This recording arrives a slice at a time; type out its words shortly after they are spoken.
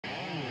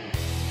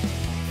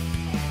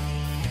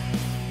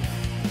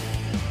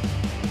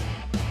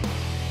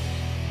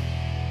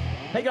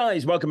Hey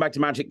guys, welcome back to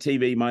Magic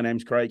TV. My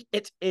name's Craig.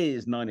 It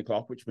is 9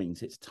 o'clock, which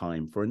means it's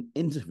time for an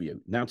interview.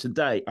 Now,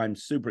 today I'm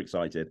super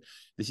excited.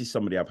 This is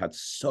somebody I've had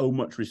so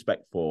much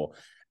respect for.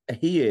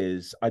 He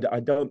is. I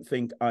don't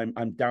think I'm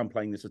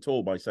downplaying this at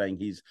all by saying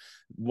he's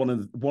one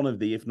of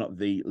the, if not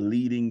the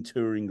leading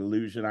touring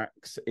illusion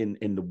acts in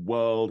the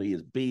world. He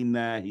has been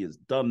there. He has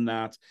done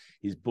that.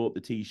 He's bought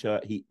the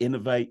T-shirt. He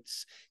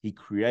innovates. He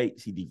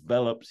creates. He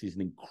develops. He's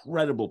an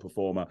incredible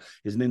performer.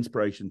 He's an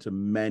inspiration to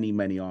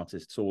many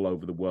artists all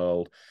over the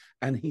world.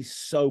 And he's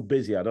so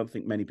busy. I don't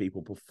think many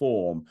people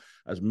perform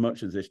as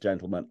much as this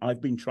gentleman.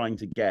 I've been trying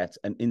to get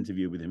an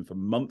interview with him for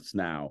months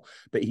now,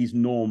 but he's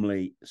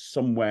normally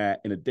somewhere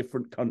in a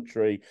different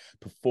country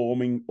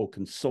performing or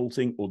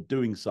consulting or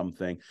doing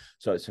something.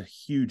 So it's a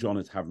huge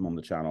honor to have him on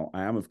the channel.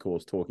 I am, of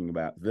course, talking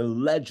about the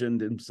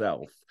legend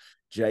himself,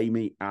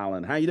 Jamie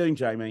Allan. How are you doing,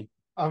 Jamie?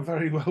 I'm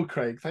very well,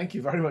 Craig. Thank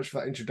you very much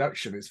for that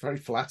introduction. It's very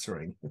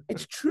flattering.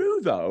 It's true,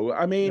 though.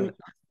 I mean,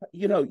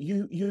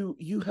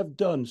 you have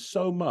done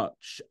so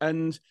much,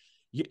 and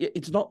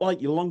it's not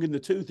like you're long in the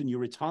tooth and you're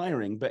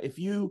retiring. But if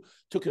you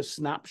took a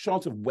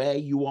snapshot of where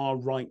you are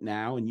right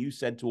now, and you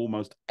said to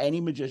almost any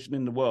magician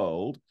in the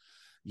world,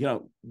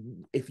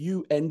 if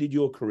you ended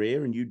your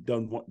career and you'd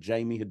done what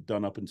Jamie had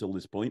done up until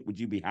this point, would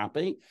you be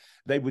happy?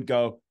 They would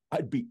go,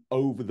 I'd be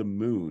over the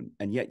moon.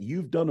 And yet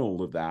you've done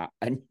all of that,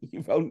 and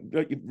you've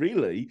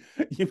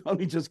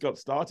only just got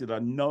started. I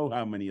know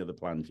how many other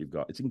plans you've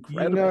got. It's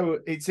incredible.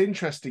 It's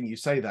interesting you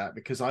say that,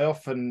 because I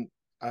often,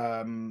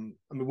 I mean,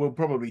 we'll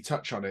probably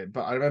touch on it,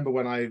 but I remember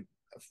when I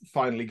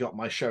finally got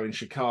my show in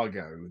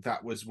Chicago,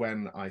 that was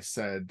when I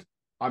said,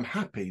 I'm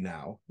happy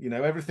now.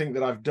 Everything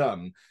that I've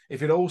done,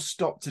 if it all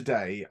stopped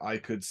today, I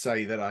could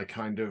say that I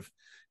kind of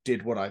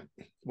did what I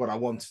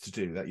wanted to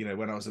do, that,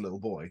 when I was a little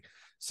boy.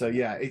 So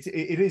yeah, it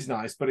is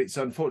nice, but it's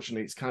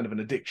unfortunately it's kind of an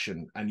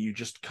addiction, and you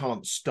just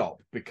can't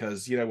stop,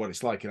 because you know what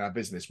it's like in our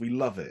business. We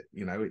love it.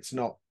 It's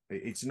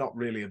not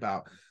really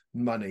about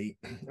money.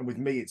 And with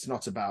me, it's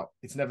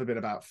never been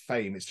about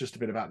fame. It's just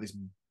been about this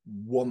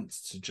want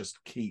to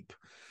just keep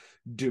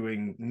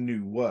doing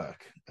new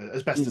work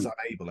as best as I'm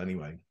able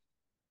anyway.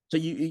 So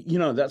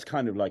that's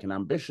kind of like an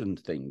ambition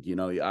thing.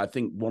 I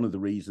think one of the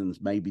reasons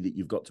maybe that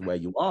you've got to where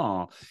you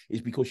are is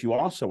because you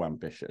are so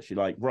ambitious. You're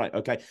like, right,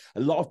 okay. A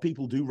lot of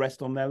people do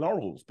rest on their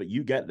laurels, but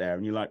you get there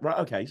and you're like, right,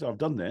 okay, so I've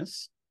done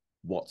this.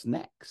 What's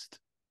next?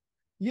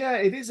 Yeah,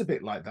 it is a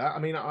bit like that. I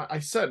mean, I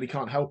certainly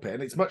can't help it,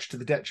 and it's much to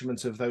the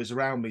detriment of those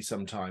around me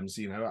sometimes.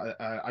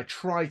 I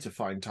try to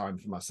find time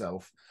for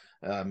myself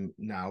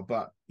now,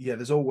 but yeah,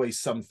 there's always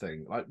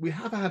something. Like, we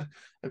have had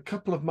a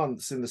couple of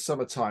months in the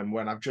summertime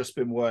when I've just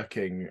been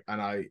working,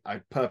 and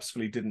I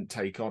purposefully didn't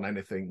take on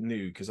anything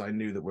new, because I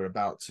knew that we're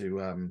about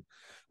to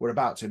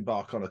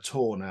embark on a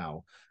tour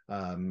now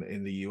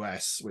in the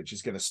US, which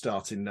is going to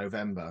start in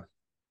November.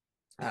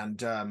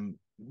 And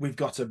we've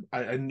got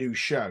a new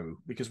show,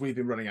 because we've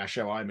been running our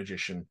show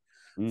iMagician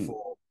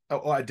for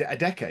a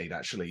decade,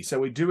 actually. So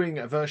we're doing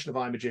a version of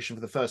iMagician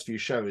for the first few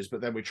shows, but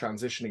then we're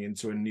transitioning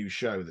into a new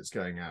show that's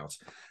going out,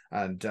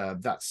 and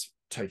that's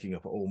taking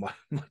up all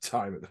my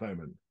time at the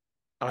moment.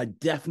 I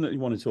definitely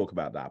want to talk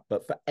about that.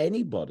 But for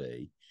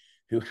anybody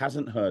who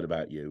hasn't heard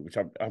about you, which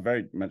I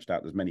very much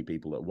doubt there's many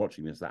people that are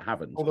watching this that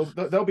haven't. Well,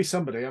 there'll be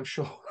somebody, I'm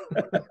sure.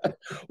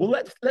 Well,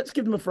 let's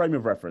give them a frame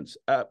of reference.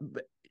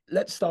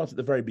 Let's start at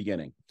the very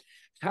beginning.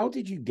 How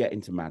did you get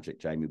into magic,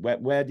 Jamie?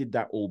 Where did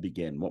that all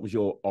begin? What was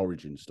your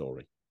origin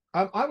story?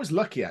 I was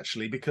lucky,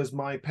 actually, because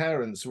my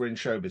parents were in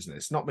show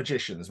business, not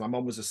magicians. My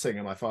mum was a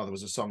singer, my father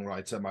was a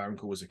songwriter, my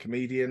uncle was a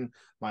comedian,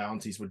 my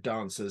aunties were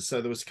dancers.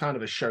 So there was kind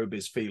of a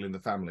showbiz feel in the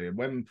family. And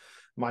when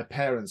my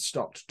parents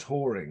stopped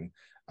touring,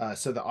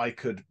 so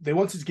that they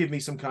wanted to give me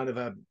some kind of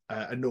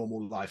a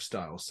normal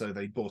lifestyle. So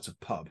they bought a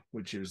pub,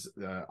 which is,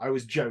 I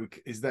always joke,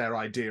 is their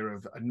idea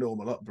of a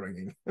normal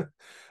upbringing.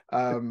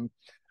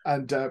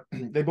 And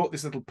they bought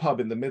this little pub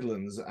in the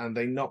Midlands, and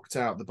they knocked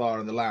out the bar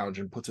and the lounge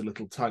and put a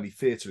little tiny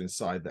theatre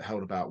inside that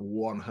held about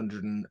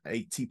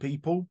 180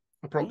 people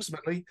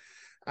approximately.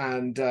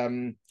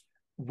 And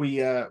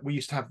we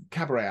used to have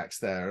cabaret acts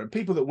there, and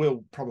people that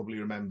will probably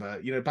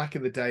remember, back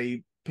in the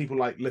day, people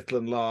like Little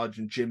and Large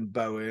and Jim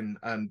Bowen,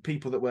 and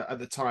people that were at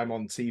the time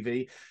on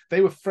TV,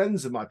 they were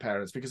friends of my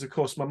parents, because of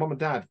course my mum and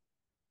dad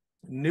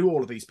knew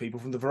all of these people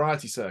from the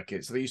variety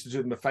circuit. So they used to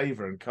do them a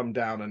favor and come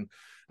down and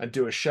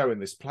do a show in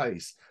this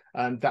place.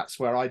 And that's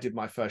where I did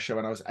my first show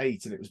when I was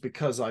 8. And it was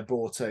because I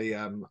bought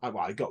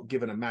I got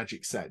given a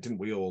magic set, didn't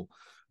we all,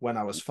 when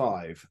I was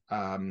 5,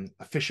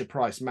 a Fisher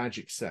Price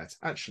magic set.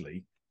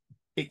 Actually,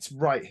 it's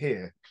right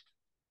here.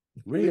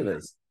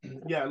 Really?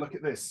 Yeah, look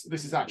at this.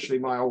 This is actually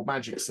my old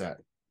magic set.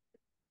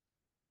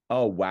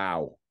 Oh,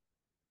 wow.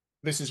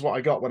 This is what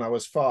I got when I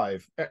was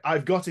 5.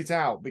 I've got it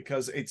out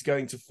because it's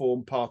going to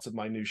form part of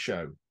my new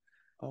show.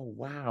 Oh,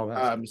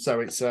 wow.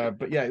 So it's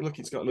but yeah, look,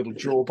 it's got a little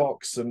drawer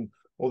box and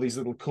all these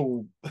little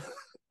cool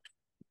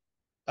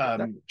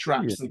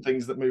traps and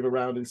things that move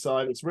around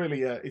inside. It's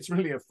really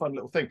a fun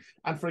little thing.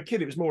 And for a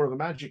kid, it was more of a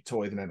magic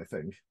toy than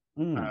anything.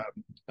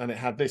 And it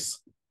had this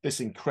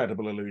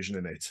incredible illusion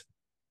in it.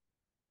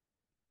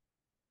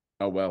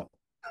 Oh, well,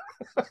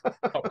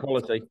 top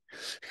quality.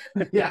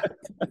 Yeah.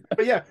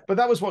 But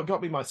that was what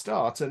got me my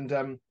start,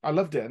 and I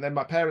loved it. And then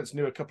my parents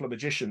knew a couple of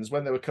magicians.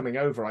 When they were coming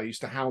over, I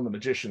used to hound the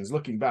magicians.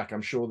 Looking back,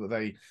 I'm sure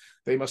that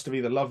they must have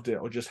either loved it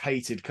or just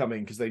hated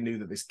coming, because they knew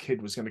that this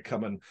kid was going to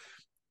come and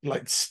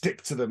like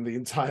stick to them the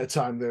entire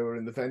time they were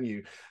in the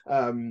venue.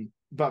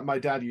 But my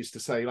dad used to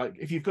say, like,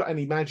 if you've got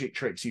any magic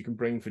tricks you can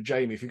bring for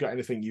Jamie, if you've got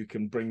anything you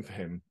can bring for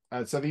him.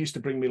 So they used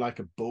to bring me like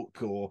a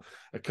book or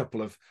a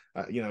couple of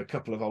a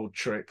couple of old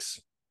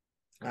tricks.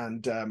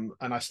 And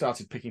I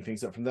started picking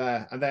things up from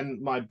there. And then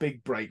my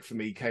big break for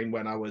me came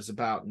when I was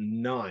about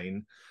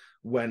 9,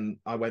 when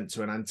I went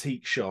to an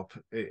antique shop.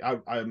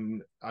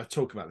 I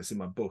talk about this in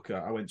my book.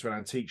 I went to an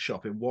antique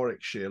shop in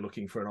Warwickshire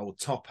looking for an old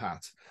top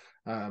hat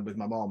with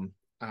my mom.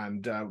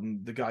 And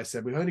the guy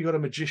said, "We've only got a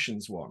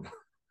magician's one."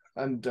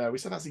 And we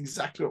said, "That's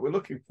exactly what we're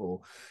looking for."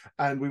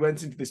 And we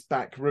went into this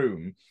back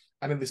room.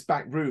 And in this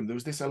back room, there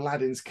was this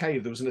Aladdin's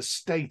cave. There was an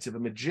estate of a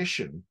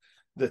magician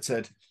that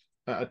had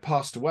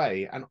passed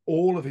away, and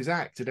all of his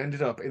act had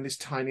ended up in this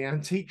tiny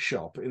antique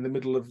shop in the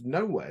middle of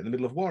nowhere, in the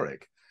middle of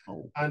Warwick.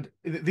 Oh. And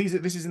this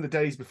is in the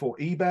days before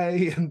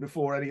eBay and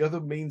before any other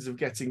means of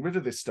getting rid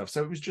of this stuff.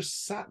 So it was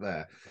just sat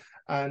there.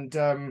 And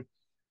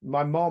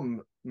my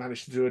mom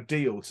managed to do a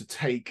deal to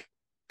take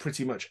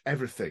pretty much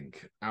everything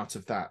out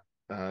of that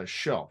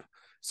shop.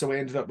 So we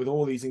ended up with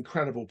all these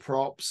incredible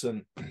props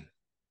and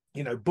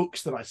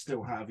books that I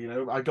still have.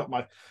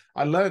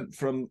 I learned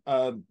from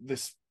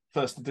this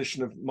first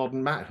edition of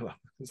modern magic.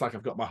 It's like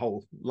I've got my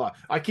whole life.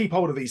 I keep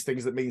hold of these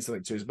things that mean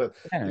something to us, but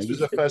this was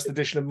the first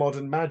edition of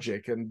modern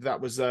magic, and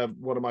that was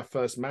one of my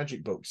first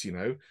magic books.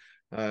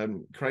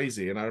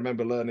 Crazy. And I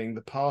remember learning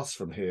the pass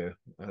from here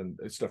and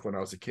stuff when I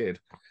was a kid.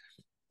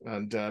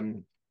 And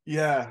that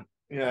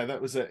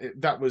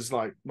was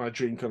like my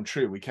dream come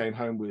true. We came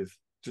home with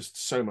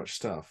just so much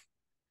stuff.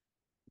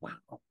 Wow.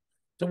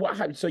 So what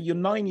happened? So you're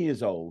 9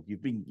 years old.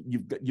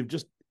 You've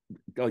just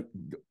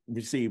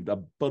received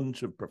a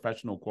bunch of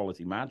professional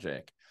quality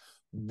magic.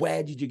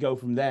 Where did you go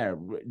from there?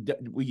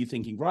 Were you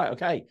thinking, right,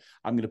 okay,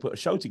 I'm going to put a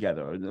show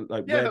together?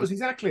 That was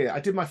exactly it. I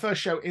did my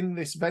first show in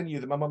this venue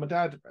that my mum and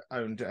dad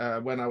owned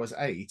when I was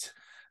 8.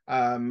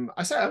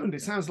 I say owned,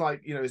 it sounds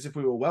like, as if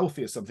we were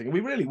wealthy or something. And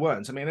we really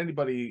weren't. I mean,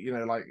 anybody,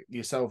 like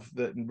yourself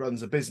that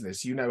runs a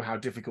business, how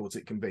difficult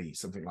it can be,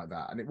 something like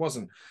that. And it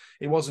wasn't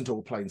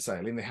all plain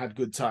sailing. They had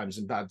good times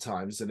and bad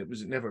times, and it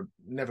was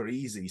never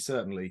easy,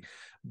 certainly.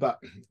 But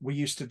we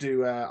used to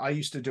do, I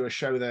used to do a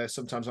show there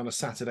sometimes on a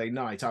Saturday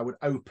night. I would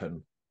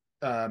open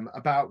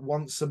about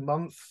once a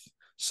month,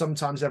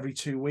 sometimes every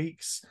 2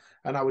 weeks.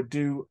 And I would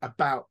do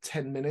about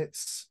 10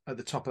 minutes at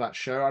the top of that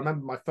show. I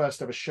remember my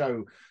first ever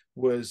show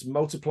was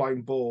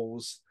multiplying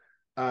balls,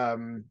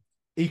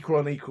 equal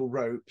on equal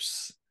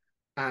ropes,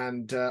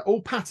 and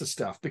all patter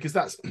stuff, because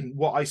that's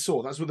what I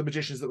saw. That's what the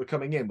magicians that were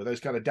coming in with those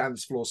kind of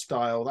dance floor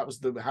style. That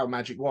was how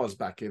magic was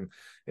back in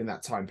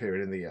that time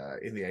period in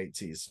the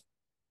 80s.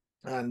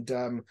 And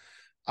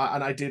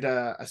I did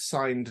a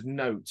signed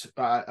note,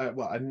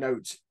 a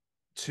note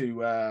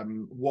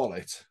to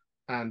Wallet.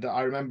 And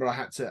I remember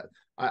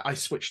I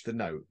switched the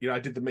note. I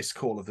did the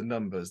miscall of the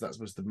numbers. That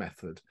was the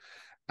method.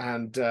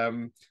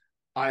 And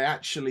I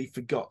actually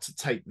forgot to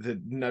take the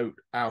note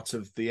out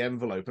of the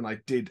envelope, and I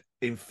did,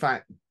 in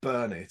fact,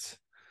 burn it.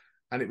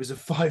 And it was a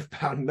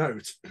 £5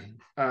 note.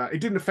 It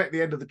didn't affect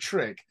the end of the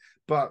trick,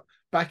 but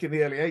back in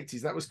the early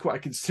 80s, that was quite a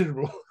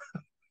considerable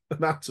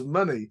amount of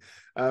money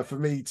for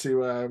me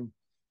to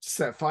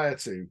set fire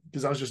to,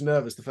 because I was just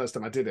nervous the first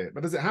time I did it.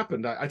 But as it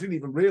happened, I didn't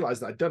even realize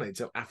that I'd done it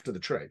until after the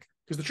trick,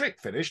 because the trick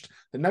finished,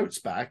 the note's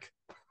back.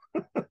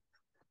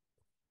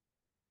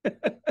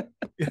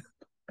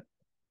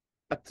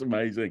 That's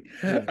amazing.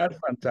 Yeah. That's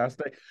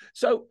fantastic.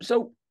 So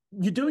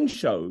you're doing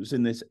shows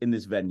in this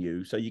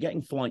venue, so you're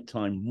getting flight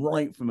time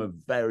right from a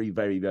very,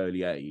 very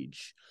early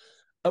age.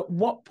 At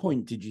what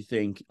point did you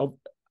think, oh,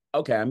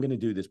 okay, I'm going to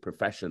do this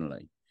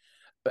professionally?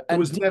 There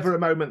was never a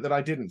moment that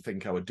I didn't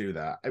think I would do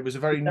that. It was a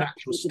very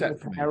natural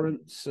step for me.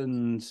 Parents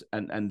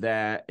and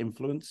their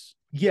influence.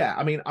 Yeah,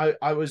 I mean,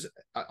 I was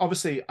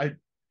obviously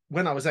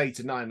when I was 8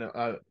 and 9,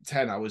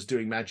 10, I was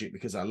doing magic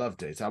because I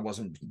loved it. I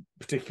wasn't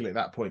particularly at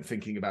that point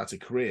thinking about a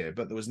career,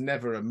 but there was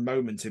never a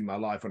moment in my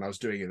life when I was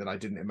doing it that I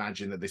didn't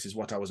imagine that this is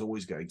what I was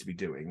always going to be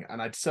doing.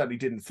 And I certainly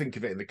didn't think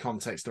of it in the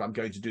context of I'm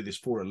going to do this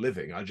for a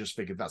living. I just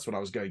figured that's what I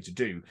was going to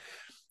do.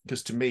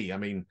 Because to me, I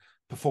mean,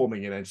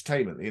 performing in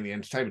the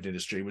entertainment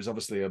industry was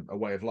obviously a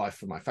way of life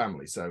for my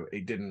family. So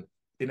it didn't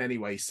in any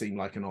way seem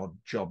like an odd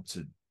job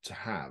to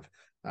have.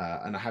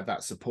 And I had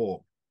that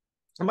support.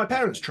 And my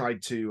parents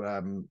tried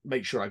to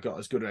make sure I got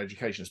as good an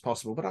education as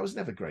possible, but I was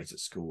never great at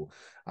school.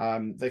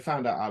 They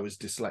found out I was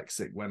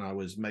dyslexic when I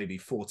was maybe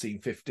 14,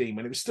 15,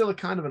 when it was still a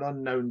kind of an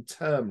unknown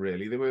term,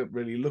 really. They weren't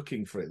really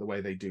looking for it the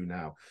way they do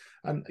now.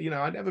 And,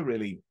 I never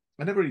really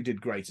did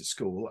great at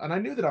school. And I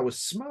knew that I was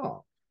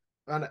smart,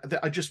 and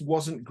that I just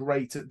wasn't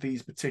great at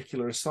these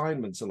particular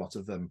assignments, a lot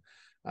of them.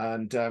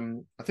 And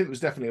I think it was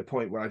definitely a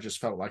point where I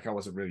just felt like I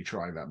wasn't really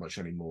trying that much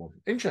anymore.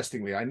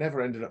 Interestingly, I never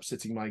ended up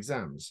sitting my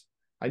exams.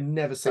 I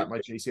never sat my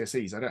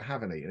GCSEs. I don't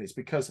have any, and it's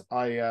because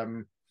I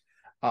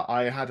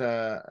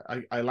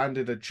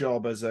landed a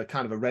job as a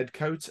kind of a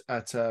redcoat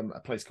at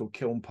a place called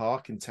Kiln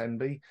Park in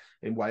Tenby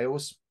in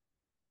Wales.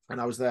 And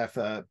I was there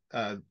for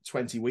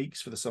 20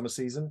 weeks for the summer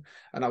season,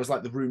 and I was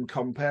like the room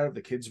compere of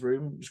the kids'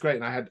 room. It was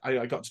great, and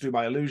I got to do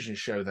my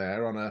Illusionist show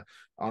there on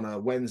a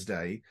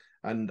Wednesday,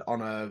 and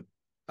on a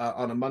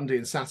Monday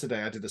and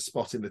Saturday I did a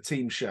spot in the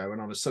team show,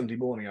 and on a Sunday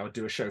morning I would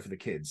do a show for the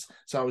kids.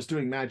 So I was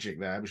doing magic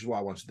there, which is why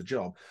I wanted the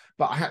job.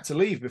 But I had to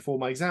leave before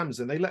my exams,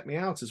 and they let me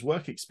out as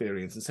work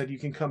experience and said you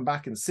can come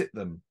back and sit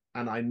them,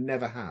 and I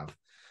never have.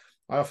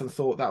 I often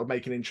thought that would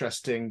make an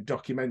interesting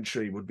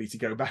documentary, would be to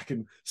go back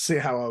and see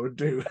how I would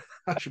do.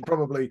 I should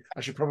probably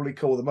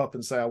call them up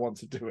and say I want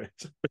to do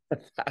it.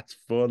 That's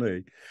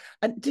funny.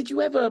 And did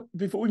you ever,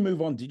 before we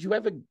move on, did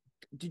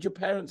your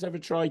parents ever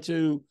try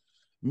to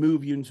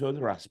move you into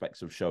other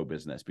aspects of show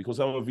business? Because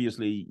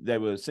obviously they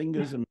were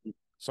singers and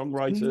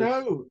songwriters.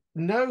 No.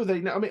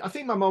 I mean, I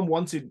think my mom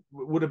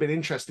would have been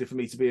interested for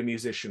me to be a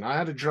musician. I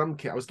had a drum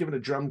kit. I was given a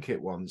drum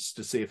kit once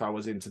to see if I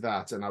was into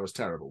that, and I was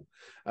terrible.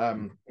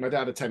 My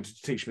dad attempted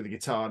to teach me the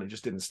guitar, and it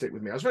just didn't stick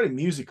with me. I was very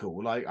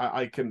musical. Like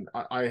I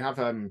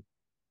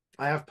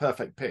have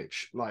perfect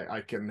pitch. Like I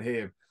can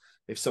hear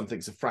if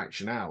something's a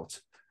fraction out,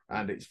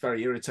 and it's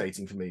very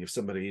irritating for me if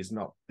somebody is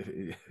not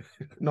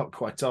not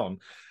quite on.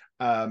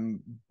 And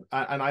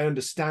I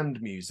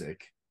understand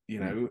music,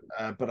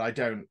 but I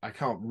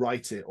can't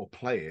write it or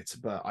play it,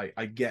 but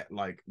I get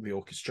like the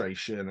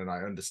orchestration, and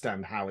I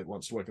understand how it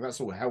wants to work. And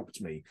that's all helped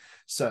me,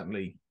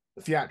 certainly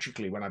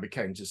theatrically, when I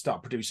became to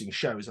start producing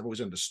shows. I've always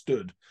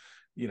understood,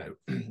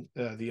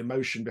 the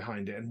emotion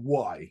behind it and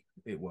why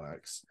it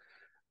works.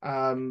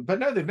 But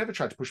no, they've never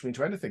tried to push me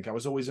into anything. I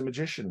was always a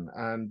magician,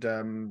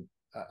 and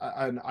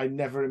I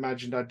never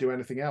imagined I'd do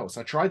anything else.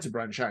 I tried to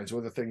branch out into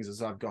other things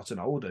as I've gotten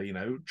older,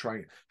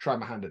 try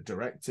my hand at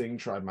directing,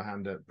 tried my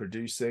hand at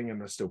producing,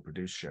 and I still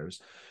produce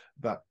shows.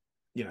 But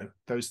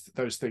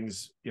those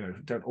things,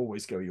 don't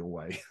always go your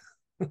way.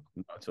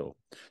 Not at all.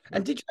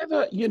 And did you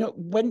ever,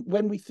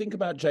 when we think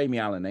about Jamie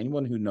Allan,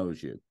 anyone who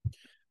knows you,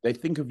 they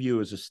think of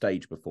you as a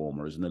stage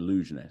performer, as an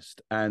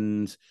illusionist.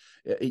 And,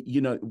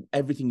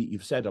 everything that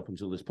you've said up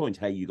until this point,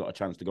 hey, you got a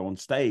chance to go on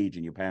stage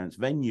in your parents'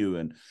 venue,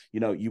 and,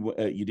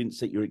 you didn't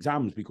sit your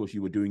exams because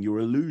you were doing your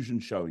illusion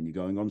show and you're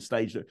going on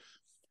stage.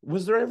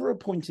 Was there ever a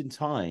point in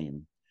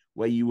time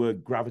where you were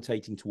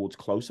gravitating towards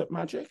close-up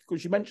magic?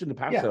 Because you mentioned the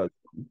past.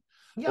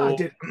 Yeah, I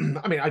did.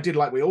 I mean, I did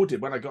like we all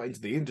did when I got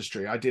into the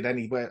industry.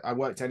 I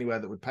worked anywhere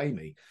that would pay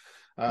me.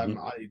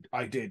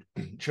 I did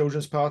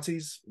children's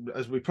parties,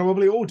 as we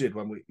probably all did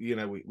when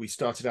we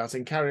started out,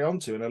 and carry on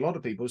to, and a lot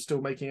of people are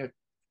still making a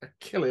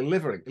killer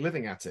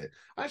living at it.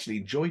 I actually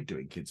enjoyed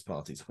doing kids'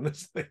 parties,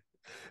 honestly.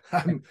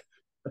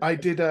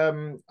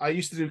 I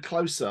used to do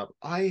close-up.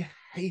 I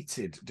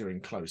hated doing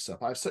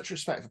close-up. I have such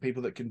respect for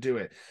people that can do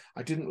it.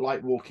 I didn't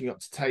like walking up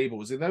to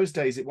tables. In those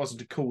days, it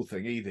wasn't a cool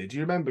thing either. Do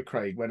you remember,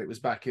 Craig, when it was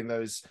back in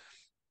those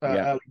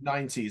early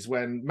 90s,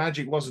 when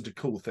magic wasn't a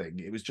cool thing?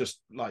 It was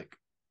just like,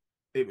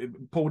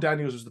 Paul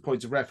Daniels was the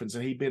point of reference,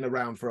 and he'd been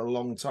around for a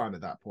long time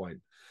at that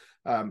point.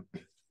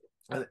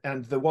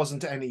 And there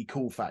wasn't any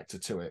cool factor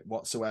to it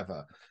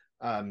whatsoever.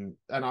 And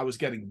I was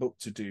getting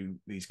booked to do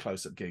these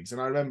close-up gigs.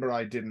 And I remember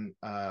I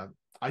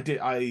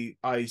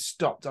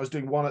stopped. I was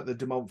doing one at the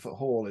De Montfort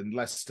Hall in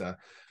Leicester,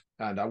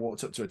 and I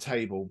walked up to a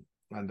table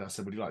and I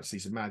said, would you like to see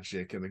some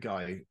magic? And the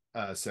guy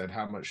said,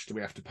 how much do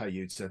we have to pay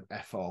you to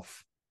F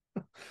off?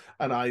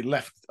 And I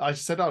left. I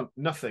said, oh,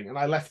 nothing. And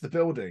I left the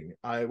building.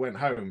 I went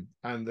home,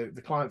 and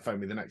the client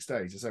phoned me the next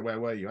day to say, where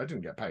were you? I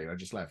didn't get paid. I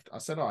just left. I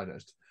said, oh,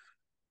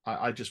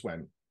 I just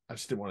went. I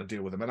just didn't want to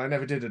deal with them. And I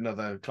never did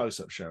another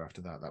close-up show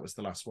after that. That was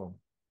the last one.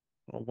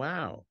 Oh,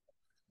 wow.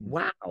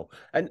 Wow.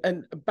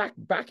 And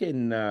back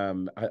in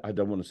I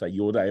don't want to say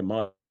your day and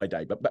my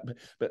day, but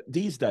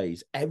these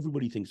days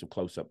everybody thinks of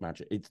close-up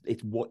magic.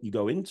 It's what you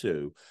go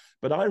into.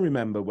 But I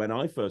remember when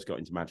I first got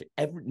into magic,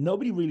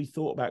 nobody really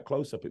thought about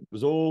close-up. It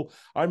was all,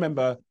 I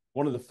remember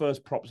one of the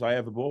first props I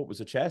ever bought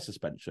was a chair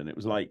suspension. It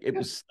was like, it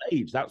was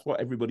stage. That's what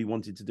everybody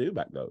wanted to do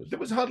back those. There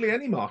was hardly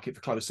any market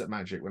for close-up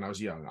magic when I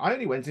was young. I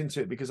only went into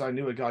it because I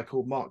knew a guy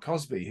called Mark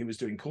Cosby who was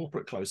doing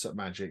corporate close-up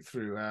magic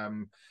through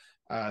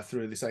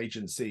this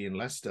agency in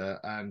Leicester,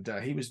 and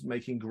he was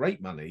making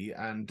great money,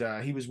 and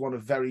he was one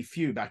of very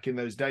few back in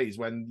those days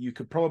when you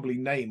could probably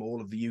name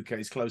all of the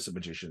UK's close-up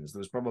magicians. There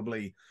was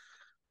probably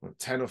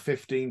 10 or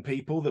 15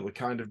 people that were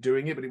kind of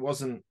doing it, but it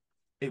wasn't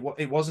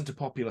a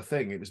popular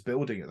thing. It was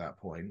building at that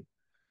point.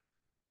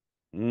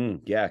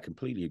 Yeah, I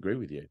completely agree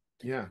with you.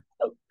 Yeah.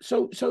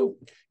 So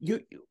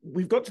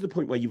we've got to the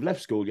point where you've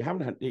left school, you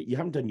haven't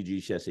done your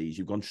GCSEs,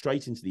 you've gone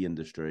straight into the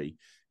industry,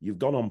 you've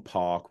gone on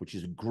Park, which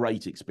is a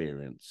great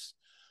experience.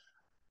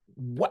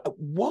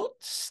 What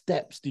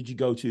steps did you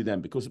go to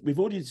then? Because we've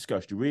already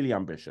discussed you're really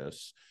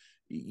ambitious.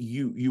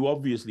 You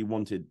obviously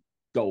wanted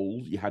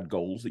goals. You had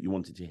goals that you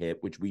wanted to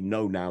hit, which we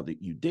know now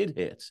that you did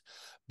hit.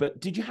 But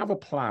did you have a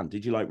plan?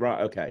 Did you like,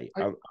 right, okay,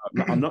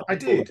 I'm not. I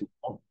did.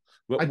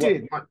 I What?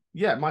 did.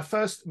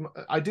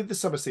 I did the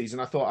summer season.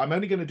 I thought I'm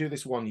only going to do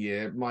this 1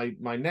 year.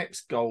 My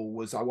next goal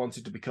was I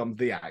wanted to become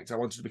the act. I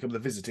wanted to become the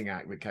visiting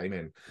act that came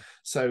in.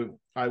 So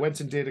I went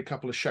and did a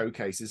couple of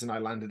showcases, and I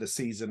landed a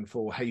season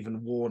for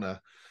Haven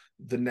Warner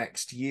the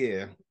next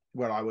year,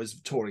 where I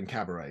was touring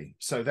cabaret.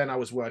 So then I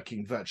was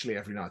working virtually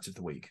every night of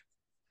the week.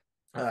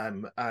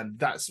 And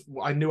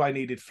I knew I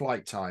needed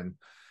flight time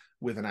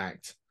with an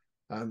act.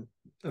 And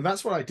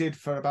that's what I did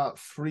for about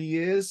 3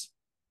 years.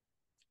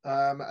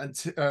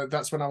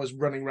 That's when I was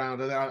running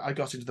around, and I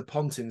got into the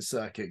Pontin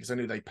circuit because I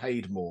knew they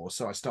paid more.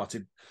 So I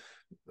started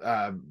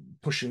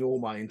pushing all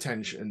my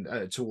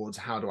intention towards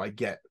how do I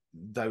get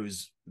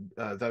those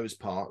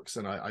parks,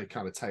 and I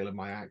kind of tailored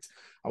my act.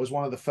 I was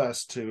one of the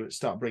first to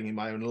start bringing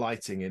my own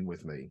lighting in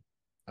with me,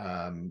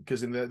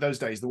 because in those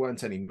days there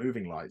weren't any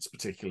moving lights,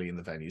 particularly in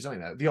the venues. I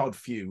know the odd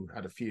few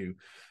had a few,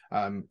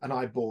 and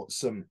I bought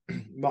some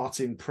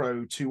Martin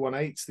Pro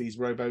 218s, these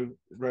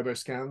robo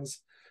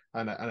scans,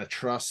 and a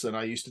truss, and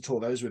I used to tour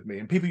those with me.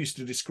 And people used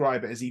to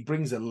describe it as he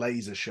brings a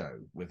laser show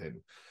with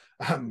him,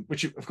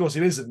 which of course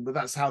it isn't, but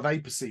that's how they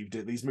perceived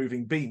it. These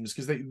moving beams,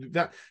 because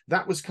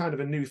that was kind of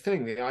a new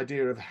thing, the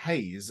idea of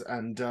haze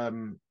and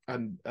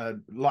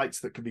lights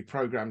that could be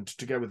programmed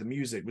to go with the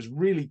music was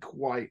really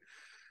quite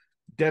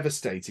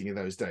devastating in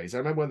those days. I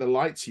remember when the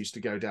lights used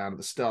to go down at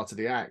the start of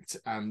the act,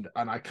 and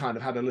I kind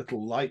of had a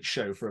little light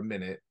show for a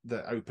minute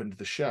that opened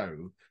the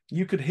show.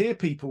 You could hear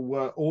people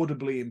were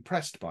audibly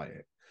impressed by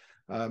it.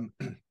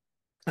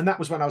 And that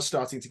was when I was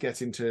starting to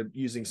get into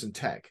using some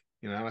tech.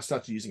 I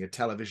started using a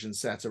television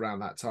set around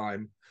that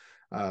time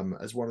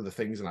as one of the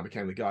things, and I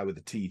became the guy with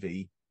the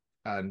TV.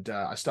 And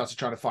I started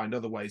trying to find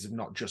other ways of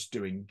not just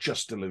doing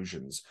just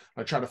illusions.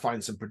 I tried to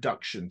find some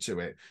production to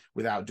it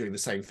without doing the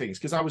same things,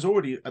 because I was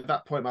already, at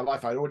that point in my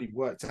life, I'd already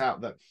worked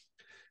out that,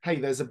 hey,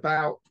 there's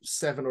about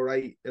 7 or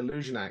 8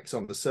 illusion acts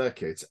on the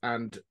circuit,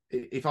 and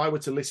if I were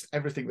to list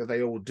everything that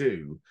they all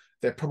do,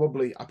 I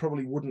probably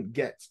wouldn't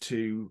get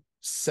to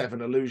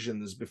 7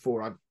 illusions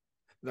before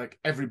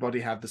everybody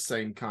had the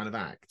same kind of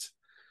act.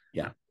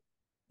 Yeah.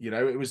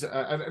 It was,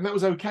 and that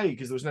was okay,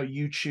 because there was no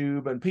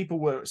YouTube and people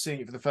were seeing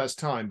it for the first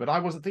time. But I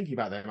wasn't thinking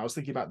about them. I was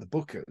thinking about the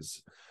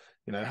bookers.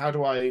 How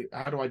do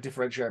I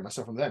differentiate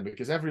myself from them?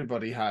 Because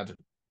everybody had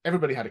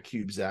a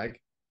cube zag,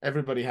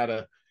 everybody had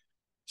a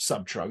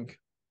sub trunk,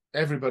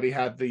 everybody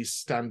had these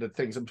standard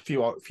things, a few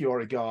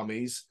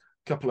origamis,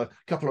 couple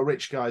of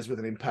rich guys with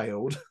an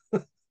impaled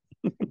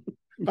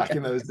back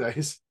in those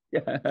days.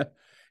 Yeah,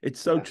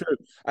 it's so true.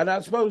 And I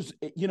suppose,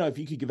 if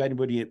you could give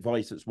anybody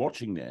advice that's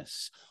watching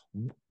this,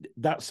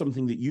 that's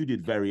something that you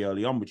did very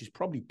early on, which is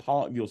probably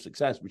part of your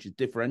success, which is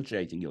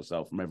differentiating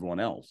yourself from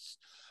everyone else.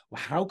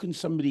 How can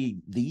somebody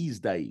these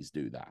days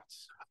do that?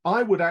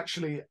 I would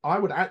actually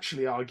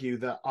argue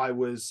that I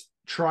was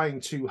trying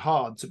too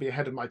hard to be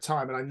ahead of my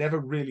time, and I never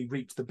really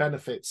reaped the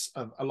benefits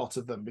of a lot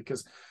of them,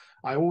 because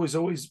I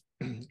always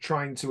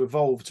trying to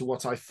evolve to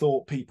what I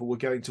thought people were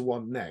going to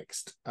want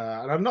next.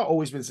 And I've not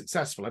always been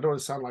successful. I don't want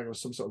to sound like I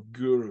was some sort of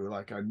guru,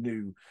 like I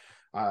knew.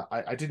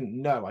 I didn't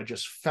know. I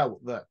just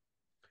felt that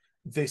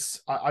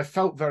I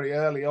felt very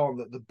early on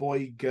that the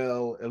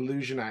boy-girl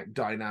illusion act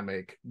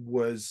dynamic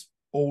was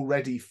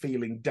already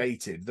feeling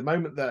dated. The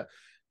moment that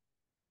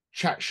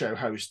chat show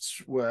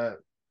hosts were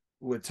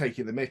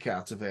taking the mick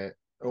out of it,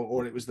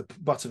 or it was the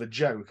butt of a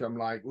joke, I'm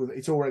like, well,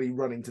 it's already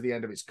running to the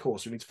end of its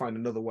course. We need to find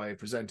another way of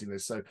presenting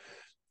this. So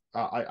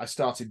I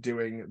started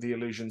doing the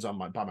illusions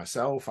by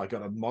myself. I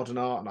got a modern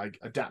art and I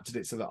adapted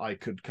it so that I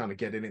could kind of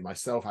get in it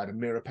myself. I had a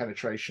mirror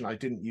penetration. I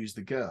didn't use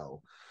the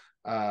girl.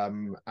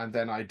 And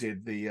then I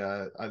did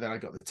then I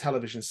got the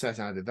television set,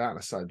 and I did that, and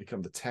I started to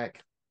become the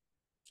tech.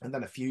 And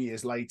then a few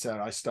years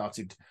later, I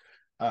started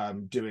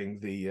doing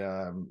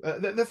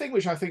the thing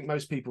which I think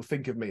most people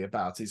think of me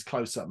about is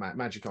close-up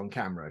magic on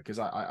camera, because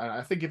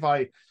I think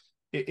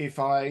if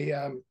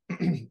I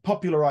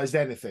popularized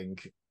anything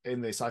in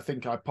this, I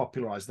think I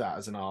popularized that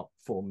as an art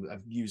form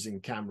of using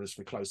cameras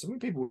for close-up. I mean,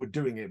 people were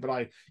doing it, but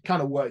I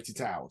kind of worked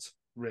it out,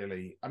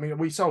 really. I mean,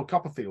 we saw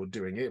Copperfield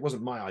doing it. It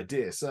wasn't my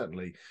idea,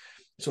 certainly.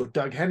 So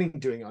Doug Henning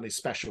doing it on his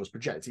specials,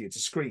 projecting it to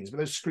screens, but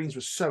those screens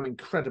were so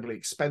incredibly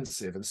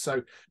expensive and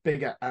so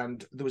big,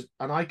 and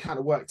I kind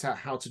of worked out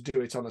how to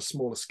do it on a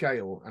smaller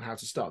scale and how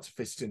to start to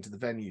fit it into the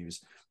venues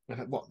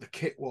and what the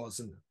kit was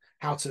and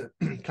how to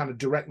kind of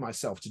direct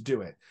myself to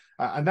do it.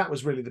 And that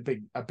was really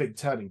a big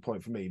turning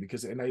point for me,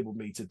 because it enabled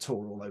me to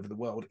tour all over the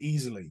world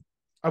easily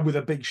and with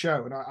a big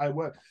show. And I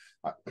work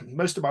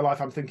most of my life,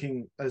 I'm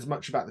thinking as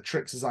much about the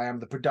tricks as I am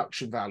the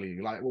production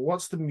value. Like, well,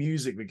 what's the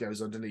music that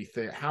goes underneath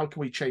it? How can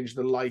we change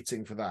the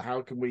lighting for that?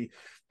 How can we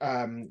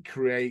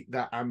create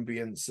that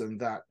ambience and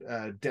that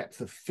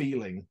depth of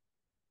feeling?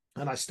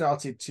 And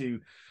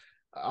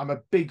I'm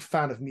a big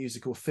fan of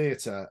musical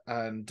theatre,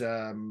 and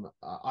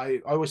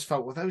I always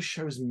felt, well, those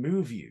shows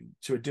move you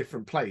to a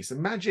different place,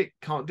 and magic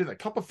can't do that.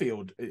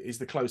 Copperfield is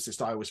the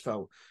closest I always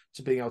felt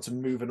to being able to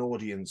move an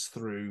audience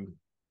through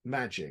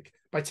magic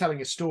by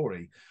telling a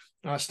story.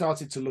 And I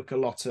started to look a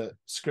lot at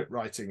script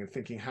writing and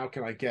thinking, how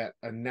can I get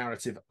a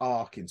narrative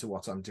arc into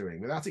what I'm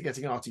doing without it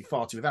getting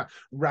arty-farty, without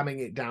ramming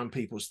it down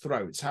people's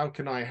throats? How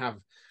can I have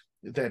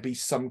there be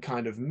some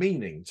kind of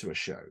meaning to a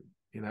show?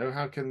 You know,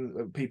 how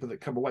can people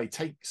that come away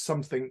take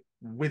something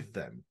with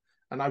them?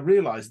 And I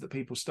realized that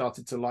people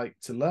started to like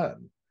to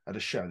learn at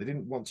a show. They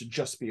didn't want to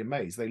just be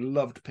amazed. They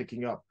loved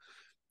picking up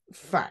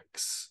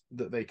facts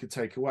that they could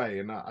take away.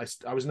 And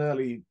I was an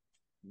early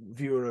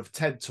viewer of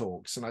TED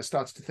Talks, and I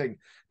started to think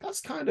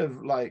that's kind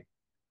of like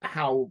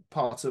how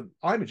part of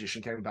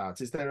iMagician came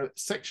about. Is there are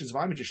sections of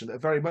iMagician that are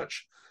very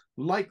much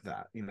like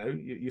that? You know,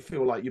 you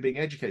feel like you're being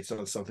educated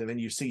on something, then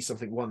you see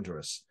something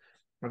wondrous,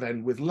 and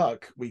then with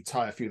luck we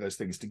tie a few of those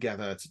things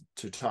together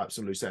to tie up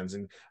some loose ends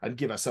and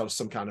give ourselves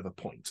some kind of a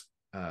point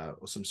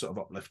or some sort of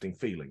uplifting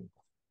feeling.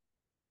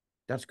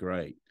 That's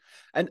great.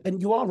 And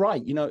you are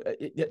right. You know,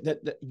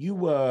 that you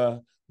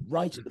were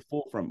right at the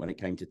forefront when it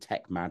came to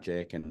tech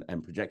magic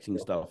and projecting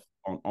stuff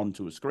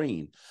onto a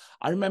screen.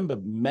 I remember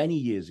many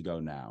years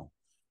ago now,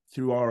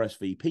 through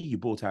RSVP, you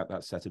brought out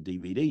that set of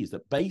DVDs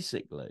that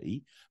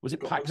basically, was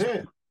it Pax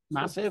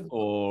Massive,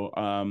 or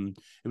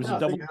it was a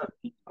double?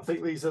 I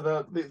think these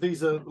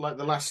are like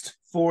the last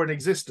 4 in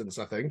existence,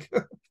 I think.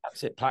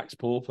 That's it. Pax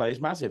Paul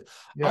Plays Massive.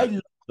 Yeah. I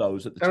love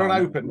those at the They're time.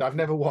 unopened. I've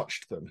never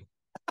watched them.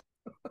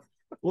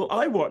 Well,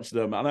 I watched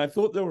them and I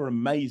thought they were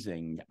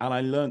amazing, and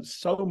I learned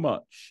so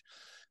much.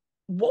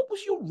 What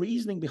was your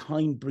reasoning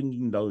behind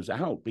bringing those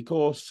out?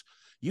 Because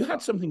you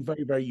had something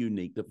very, very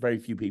unique that very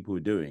few people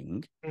were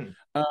doing.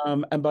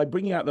 And by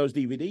bringing out those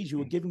DVDs, you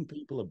were giving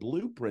people a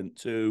blueprint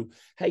to,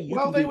 hey,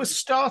 they were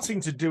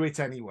starting to do it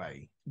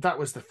anyway. That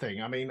was the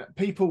thing. I mean,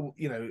 people,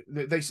 you know,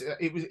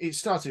 it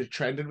started a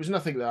trend, and it was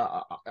nothing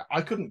that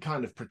I couldn't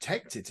kind of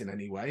protect it in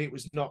any way. It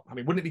was not, I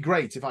mean, wouldn't it be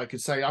great if I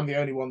could say I'm the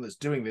only one that's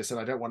doing this and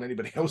I don't want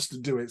anybody else to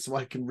do it so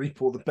I can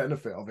reap all the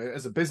benefit of it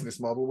as a business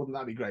model? Wouldn't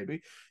that be great? But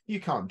you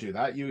can't do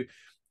that.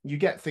 You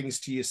get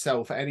things to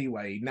yourself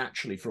anyway,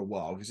 naturally, for a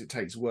while, because it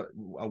takes a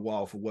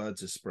while for word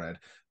to spread.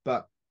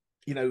 But,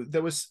 you know,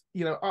 there was,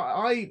 you know,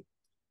 I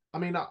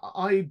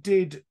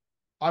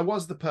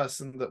was the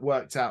person that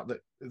worked out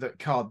that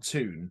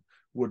cartoon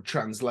would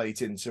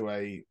translate into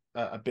a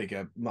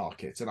bigger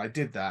market. And I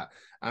did that.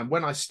 And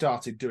when I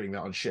started doing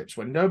that on ships,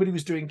 when nobody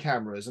was doing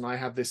cameras, and I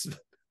had this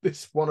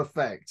one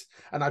effect,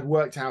 and I'd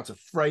worked out how to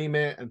frame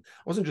it, and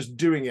I wasn't just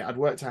doing it, I'd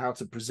worked out how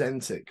to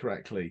present it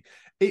correctly.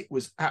 It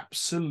was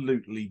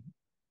absolutely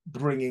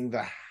bringing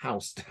the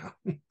house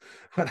down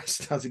when I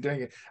started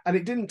doing it. And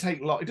it doesn't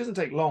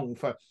take long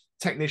for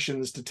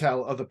technicians to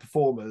tell other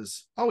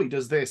performers, oh, he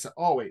does this,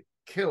 oh, it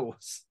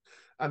kills.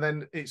 And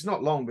then it's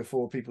not long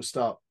before people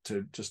start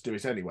to just do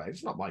it anyway.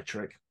 It's not my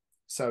trick,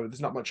 so there's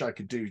not much I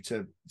could do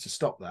to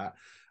stop that.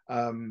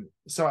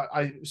 So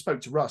I spoke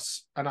to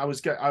Russ, and I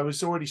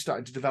was already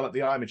starting to develop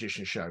the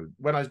iMagician show.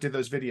 When I did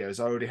those videos,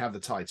 I already had the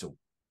title.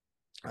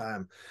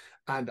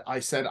 And I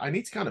said, I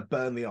need to kind of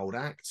burn the old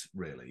act,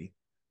 really.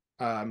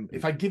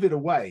 If I give it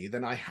away,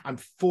 then I'm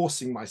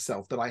forcing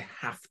myself that I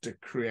have to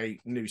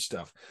create new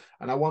stuff.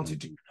 And I wanted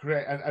to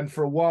create, and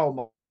for a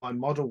while, my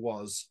model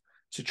was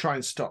to try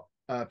and stop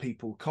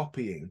people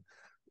copying,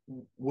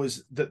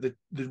 was that the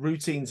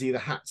routines either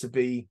had to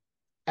be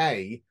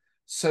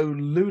so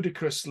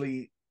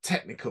ludicrously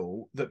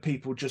technical that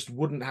people just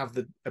wouldn't have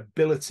the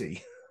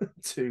ability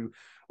to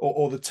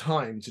or the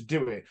time to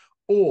do it,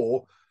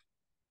 or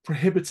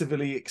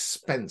prohibitively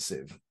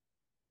expensive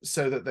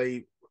so that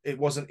it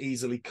wasn't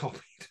easily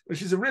copied,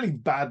 which is a really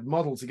bad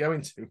model to go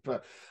into.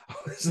 But I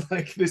was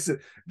like,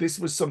 this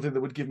was something that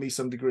would give me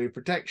some degree of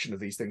protection of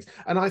these things.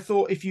 And I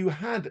thought if you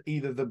had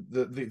either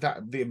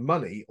the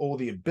money or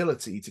the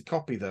ability to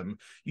copy them,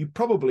 you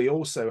probably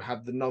also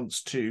had the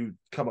nonce to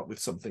come up with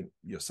something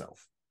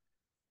yourself.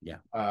 Yeah.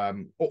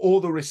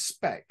 Or the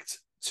respect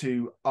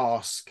to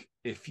ask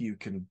if you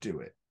can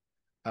do it.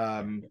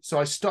 So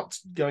I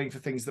stopped going for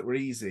things that were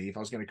easy if I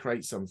was going to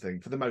create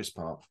something, for the most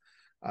part.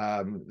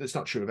 That's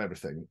not true of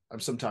everything.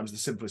 Sometimes the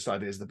simplest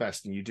idea is the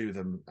best, and you do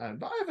them.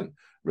 But I haven't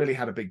really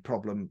had a big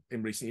problem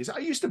in recent years.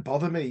 It used to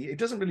bother me. It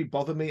doesn't really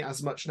bother me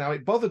as much now.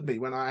 It bothered me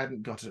when I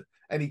hadn't got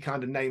any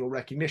kind of name or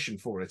recognition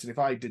for it. And if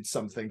I did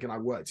something and I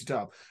worked it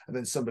up, and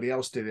then somebody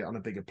else did it on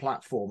a bigger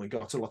platform and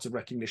got a lot of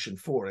recognition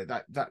for it,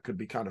 that could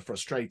be kind of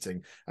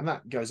frustrating. And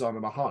that goes on,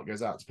 and my heart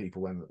goes out to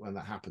people when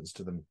that happens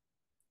to them.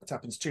 It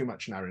happens too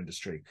much in our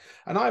industry.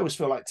 And I always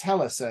feel like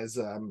Teller says,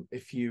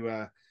 if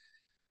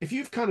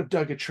you've kind of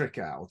dug a trick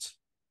out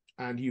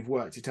and you've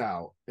worked it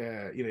out,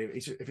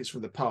 if it's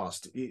from the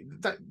past,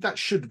 that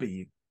should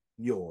be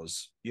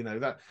yours,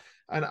 that.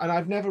 And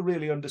I've never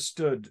really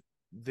understood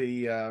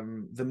the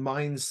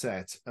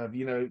mindset of,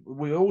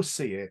 we all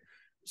see it.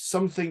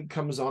 Something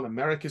comes on,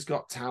 America's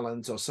Got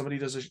Talent, or somebody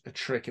does a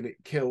trick and it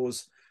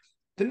kills.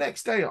 The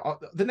next day,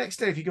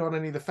 if you go on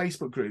any of the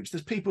Facebook groups,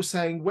 there's people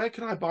saying, where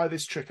can I buy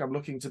this trick? I'm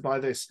looking to buy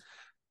this.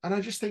 And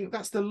I just think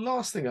that's the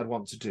last thing I'd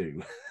want to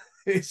do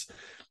is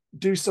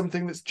do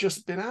something that's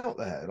just been out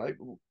there. Like,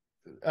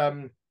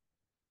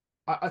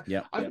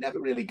 I've never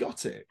really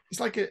got it. It's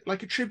like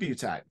a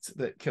tribute act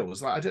that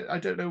kills. Like I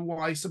don't know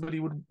why somebody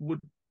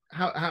would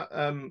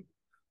how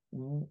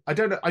I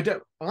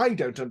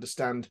don't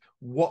understand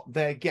what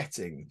they're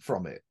getting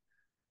from it.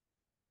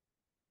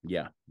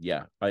 Yeah,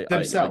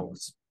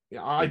 Themselves.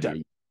 I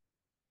agree.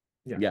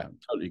 don't. Yeah,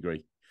 totally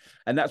agree.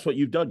 And that's what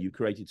you've done. You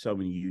created so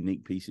many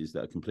unique pieces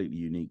that are completely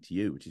unique to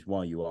you, which is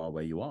why you are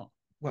where you are.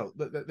 Well,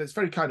 that's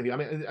very kind of you. I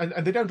mean,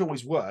 and they don't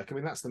always work. I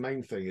mean, that's the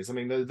main thing. Is I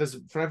mean, there's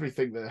for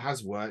everything that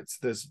has worked,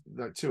 there's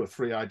like 2 or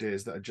 3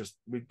 ideas that are just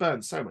we've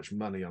burned so much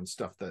money on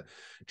stuff that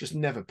just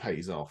never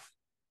pays off.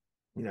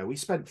 You know, we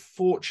spent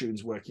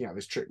fortunes working out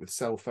this trick with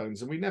cell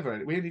phones, and we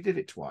only did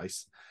it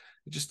twice.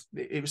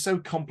 It was so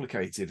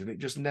complicated, and it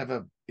just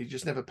never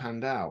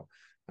panned out.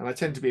 And I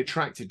tend to be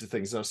attracted to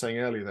things, as I was saying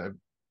earlier, that are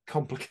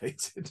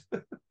complicated,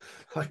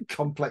 like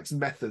complex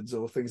methods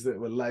or things that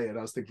were layered.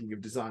 I was thinking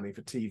of designing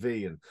for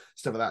TV and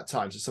stuff at that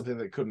time. So something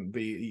that couldn't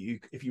be,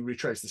 if you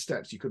retrace the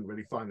steps, you couldn't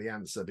really find the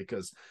answer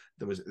because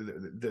there was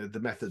the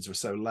methods were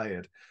so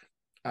layered,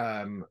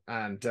 and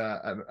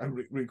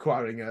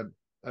requiring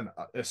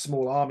a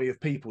small army of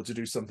people to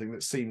do something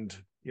that seemed,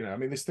 you know, I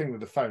mean, this thing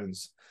with the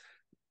phones,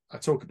 I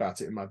talk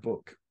about it in my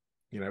book.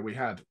 You know, we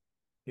had,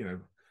 you know,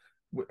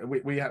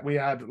 we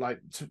had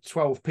like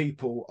 12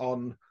 people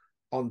on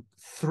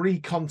 3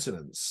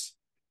 continents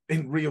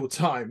in real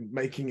time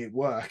making it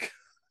work.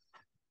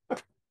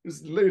 It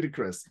was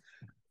ludicrous.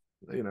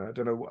 You know, I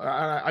don't know.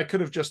 I could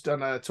have just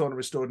done a torn and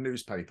restored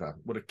newspaper.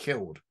 Would have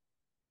killed.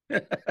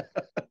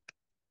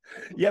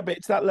 Yeah, but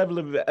it's that level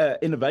of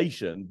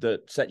innovation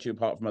that sets you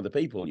apart from other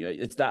people. You know,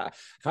 it's that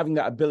having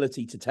that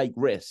ability to take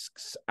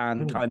risks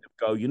and kind of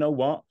go, you know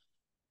what?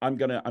 I'm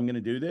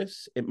gonna do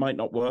this. It might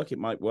not work. It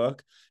might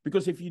work.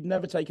 Because if you'd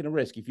never taken a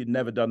risk, if you'd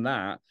never done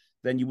that,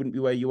 then you wouldn't be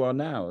where you are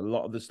now. A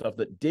lot of the stuff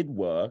that did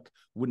work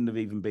wouldn't have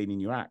even been in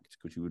your act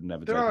because you would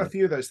never. There are a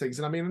few of those things,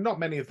 and I mean, not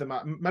many of them.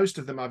 Most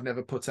of them I've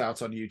never put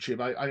out on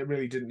YouTube. I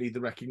really didn't need the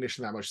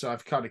recognition that much, so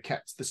I've kind of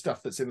kept the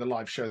stuff that's in the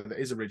live show that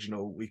is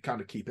original. We kind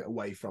of keep it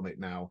away from it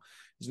now.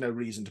 There's no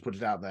reason to put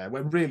it out there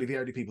when really the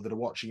only people that are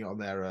watching it on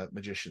there are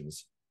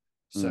magicians.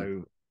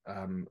 So.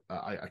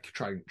 I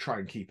try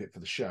and keep it for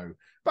the show,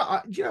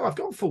 but you know, I've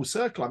gone full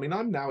circle. I mean,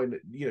 I'm now in,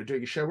 you know,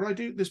 doing a show where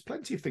there's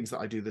plenty of things that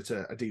I do that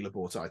are dealer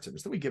bought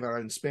items that we give our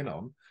own spin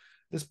on.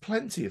 There's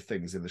plenty of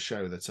things in the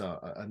show that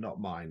are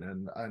not mine,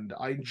 and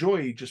I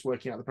enjoy just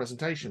working out the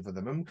presentation for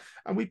them,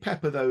 and we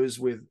pepper those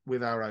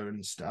with our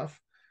own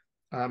stuff.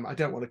 I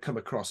don't want to come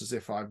across as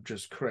if I've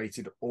just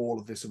created all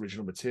of this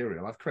original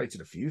material. I've created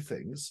a few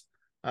things.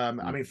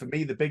 I mean, for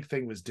me, the big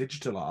thing was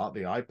digital art,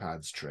 the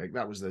iPads trick.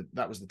 That was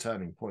the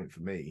turning point for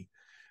me.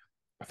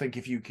 I think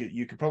if you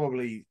could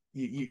probably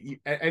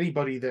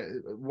anybody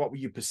that what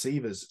you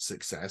perceive as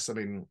success. I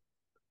mean,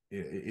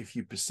 if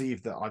you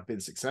perceive that I've been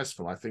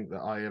successful, I think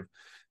that I have.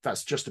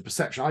 That's just a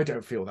perception. I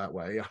don't feel that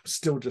way. I'm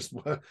still just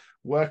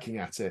working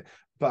at it.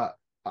 But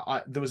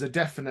there was a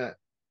definite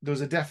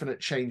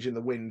change in the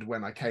wind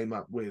when I came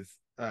up with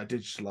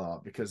digital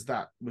art, because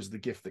that was the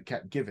gift that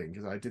kept giving.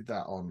 Because I did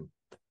that on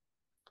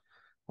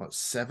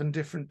 7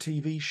 different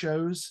TV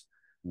shows.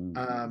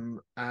 And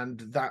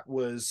that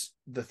was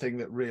the thing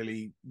that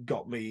really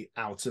got me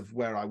out of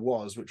where I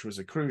was, which was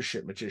a cruise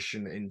ship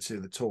magician, into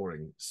the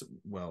touring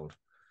world.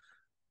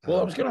 Well,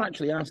 I was going to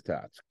actually ask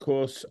that,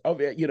 because,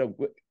 you know,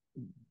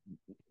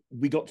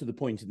 we got to the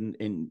point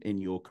in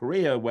your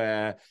career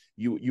where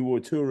you were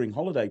touring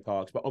holiday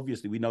parks, but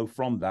obviously we know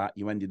from that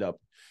you ended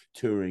up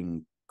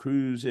touring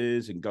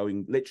cruises and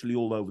going literally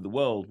all over the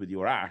world with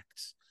your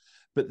acts.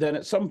 But then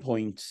at some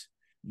point,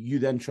 you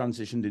then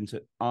transitioned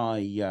into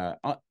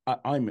iMagician.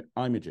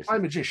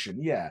 iMagician,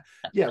 yeah.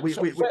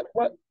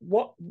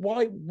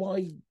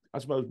 Why? I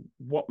suppose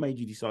what made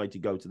you decide to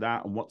go to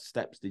that, and what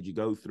steps did you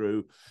go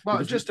through?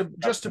 Well, just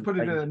to put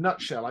it in a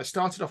nutshell, I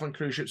started off on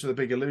cruise ships with a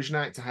big illusion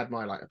act. I had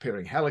my like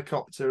appearing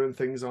helicopter and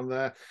things on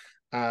there.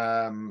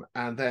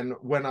 And then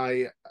when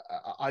I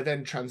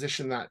then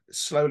transitioned that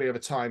slowly over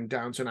time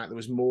down to an act that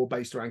was more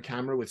based around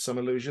camera with some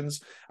illusions,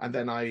 and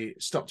then I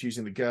stopped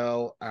using the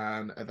girl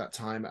and at that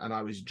time, and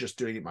I was just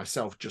doing it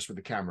myself just with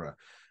the camera,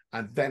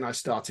 and then I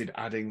started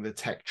adding the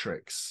tech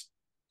tricks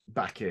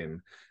back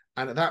in,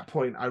 and at that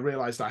point I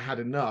realized I had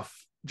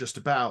enough just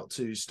about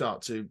to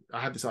start to. I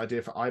had this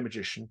idea for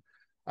iMagician.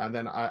 And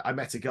then I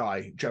met a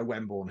guy, Joe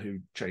Wemborne, who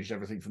changed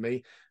everything for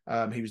me.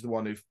 He was the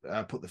one who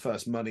put the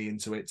first money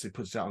into it to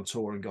put it out on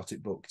tour and got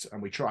it booked.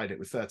 And we tried it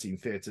with 13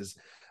 theatres,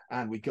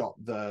 and we got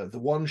the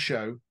one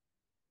show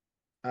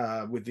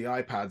with the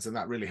iPads, and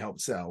that really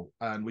helped sell.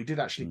 And we did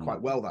actually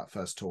quite well that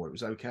first tour. It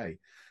was okay.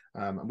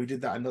 And we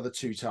did that another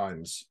 2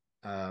 times.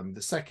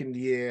 The second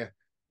year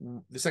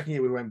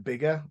we went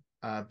bigger,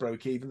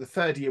 broke even. The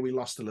third year we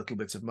lost a little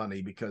bit of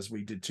money because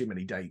we did too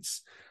many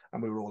dates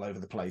and we were all over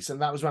the place.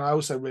 And that was when I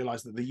also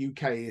realized that the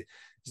UK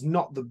is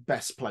not the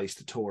best place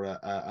to tour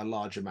a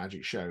larger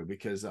magic show,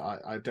 because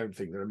I don't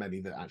think there are many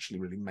that actually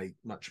really make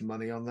much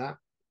money on that,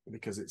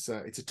 because it's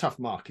a tough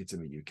market in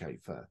the UK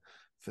for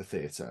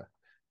theatre.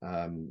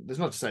 There's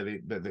not to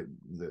say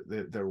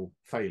they're all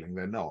failing.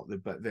 They're not,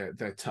 but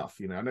they're tough.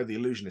 You know, I know the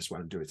Illusionists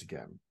won't do it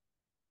again.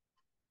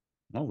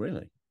 Oh,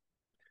 really?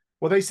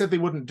 Well, they said they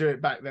wouldn't do it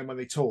back then when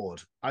they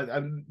toured.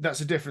 And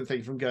that's a different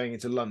thing from going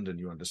into London,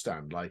 you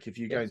understand. Like if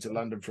you go into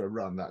London for a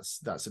run,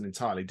 that's an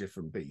entirely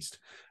different beast.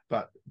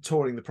 But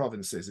touring the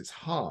provinces, it's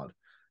hard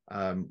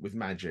with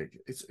Magic.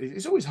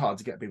 It's always hard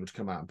to get people to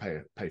come out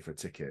and pay for a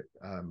ticket.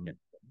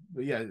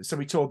 But yeah, so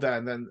we toured there,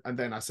 and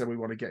then I said we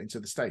want to get into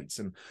the States,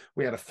 and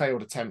we had a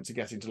failed attempt to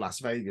get into Las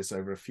Vegas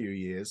over a few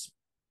years.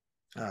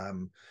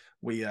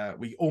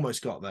 We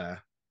almost got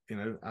there. You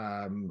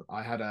know,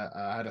 I had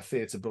a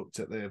theatre booked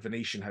at the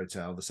Venetian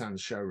Hotel, the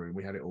Sands showroom.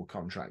 We had it all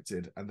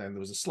contracted, and then there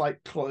was a slight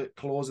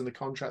clause in the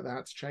contract that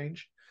had to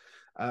change,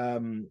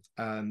 and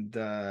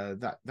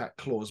that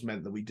clause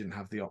meant that we didn't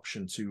have the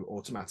option to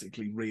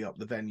automatically re-up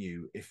the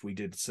venue if we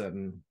did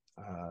certain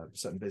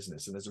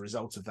business, and as a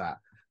result of that,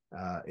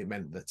 it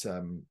meant that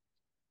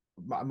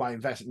my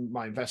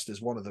investors,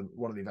 one of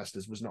the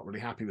investors was not really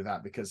happy with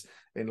that, because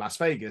in Las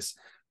Vegas,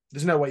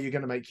 there's no way you're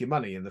going to make your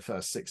money in the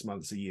first 6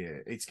 months, a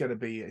year. It's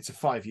a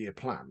 5-year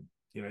plan.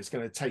 You know, it's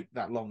going to take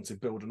that long to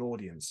build an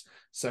audience.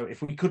 So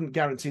if we couldn't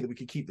guarantee that we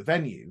could keep the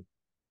venue,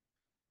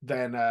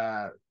 then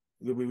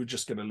we were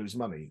just going to lose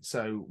money.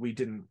 So we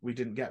didn't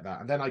get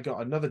that. And then I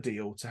got another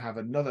deal to have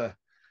another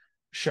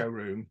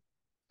showroom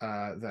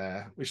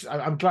there, which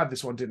I'm glad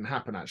this one didn't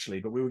happen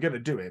actually, but we were going to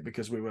do it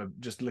because we were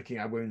just licking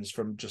our wounds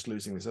from just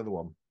losing this other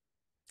one.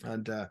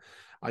 And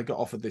I got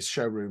offered this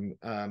showroom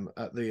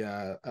at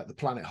the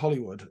Planet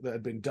Hollywood that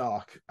had been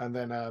dark, and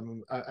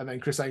then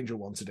Chris Angel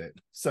wanted it,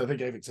 so they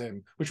gave it to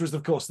him, which was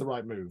of course the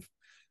right move.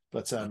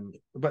 But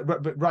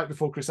right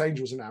before Chris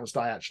Angel was announced,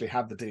 I actually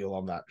had the deal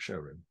on that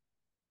showroom.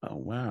 Oh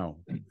wow!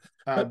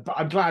 But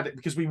I'm glad,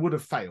 because we would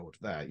have failed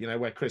there. You know,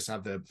 where Chris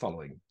had the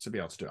following to be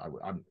able to do it.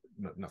 I'm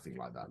nothing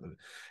like that.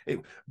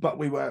 But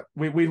we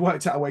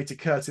worked out a way to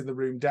curtain the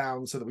room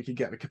down so that we could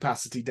get the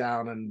capacity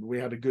down, and we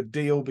had a good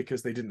deal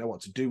because they didn't know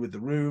what to do with the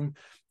room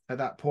at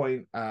that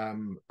point.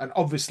 And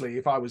obviously,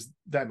 if I was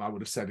them, I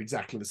would have said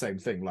exactly the same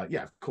thing. Like,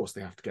 yeah, of course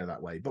they have to go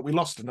that way. But we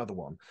lost another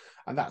one,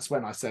 and that's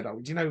when I said, oh,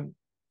 you know,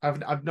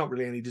 I've not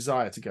really any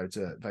desire to go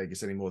to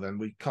Vegas anymore. Then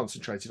we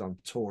concentrated on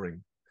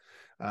touring.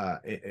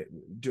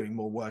 Doing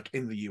more work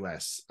in the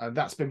US, and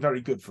that's been very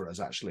good for us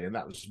actually. And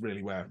that was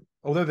really where,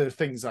 although there are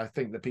things I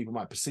think that people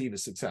might perceive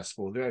as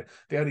successful, the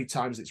only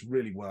times it's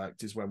really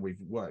worked is when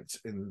we've worked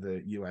in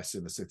the US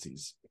in the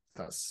cities.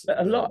 That's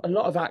a lot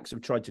of acts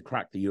have tried to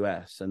crack the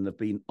US and they've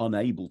been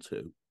unable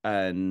to,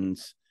 and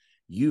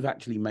you've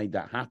actually made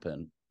that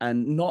happen.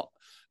 And not,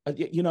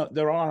 you know,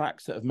 there are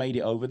acts that have made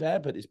it over there,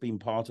 but it's been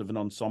part of an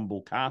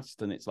ensemble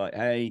cast, and it's like,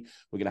 hey,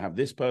 we're going to have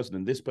this person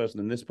and this person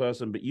and this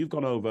person, but you've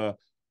gone over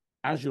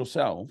as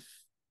yourself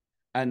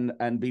and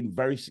been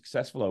very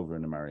successful over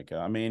in America.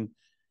 I mean,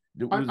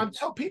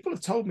 people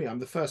have told me I'm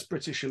the first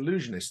British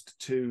illusionist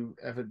to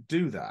ever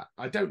do that.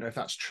 I don't know if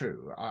that's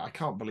true. I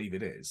can't believe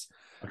it is.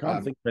 I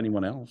can't think of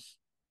anyone else.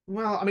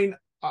 Well, I mean,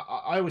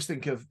 I always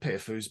think of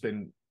Piff, who's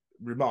been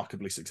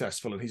remarkably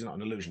successful, and he's not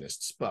an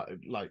illusionist, but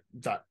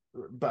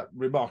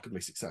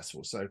remarkably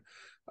successful. So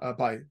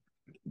by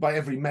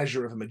every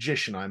measure of a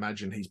magician, I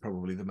imagine he's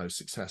probably the most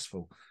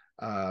successful.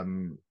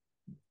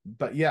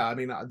 But yeah, I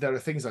mean, there are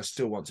things I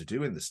still want to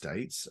do in the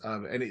States,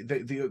 and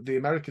the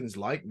Americans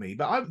like me.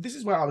 But this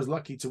is where I was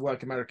lucky to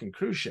work American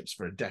cruise ships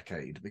for a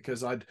decade,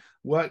 because I'd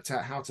worked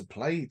out how to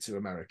play to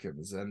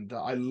Americans, and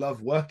I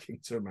love working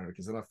to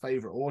Americans. They're my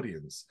favorite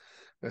audience.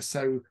 They're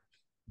so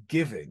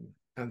giving,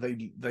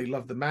 and they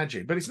love the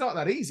magic. But it's not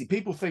that easy.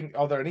 People think,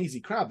 oh, they're an easy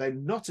crowd. They're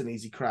not an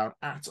easy crowd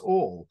at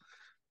all.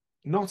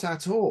 Not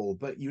at all.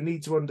 But you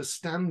need to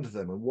understand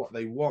them and what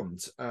they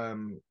want.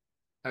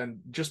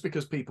 And just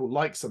because people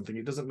like something,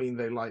 it doesn't mean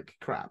they like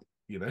crap,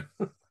 you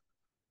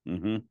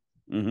know.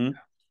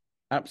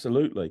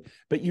 Absolutely.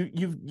 But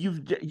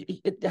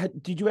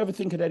did you ever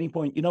think at any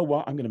point, you know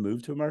what, I'm going to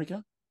move to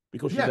America?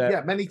 Because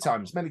many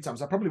times.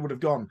 I probably would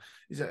have gone.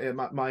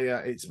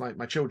 It's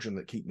my children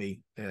that keep me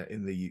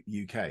in the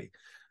UK.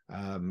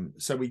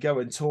 So we go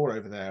and tour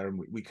over there,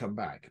 and we come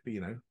back. But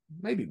you know,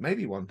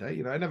 maybe one day.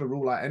 You know, I never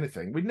rule out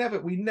anything. We never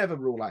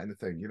rule out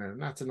anything. You know,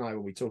 Nat and I,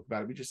 when we talk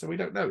about it, we just say we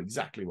don't know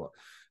exactly what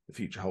the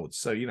future holds.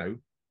 So you know,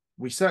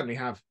 we certainly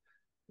have.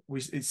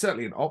 It's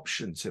certainly an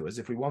option to us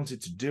if we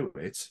wanted to do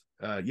it.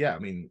 I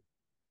mean,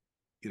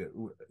 you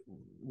know,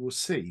 we'll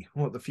see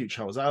what the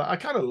future holds. I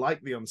kind of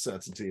like the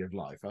uncertainty of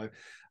life. I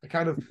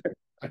kind of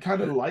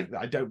like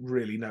that. I don't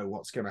really know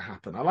what's going to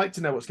happen. I like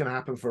to know what's going to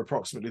happen for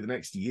approximately the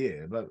next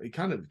year, but it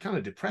kind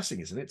of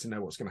depressing, isn't it, to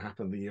know what's going to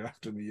happen the year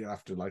after and the year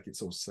after, like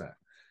it's all set.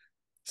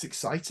 It's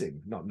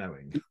exciting not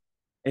knowing.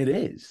 It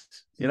is.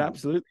 It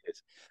absolutely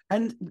is.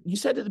 And you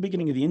said at the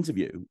beginning of the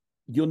interview,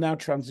 you're now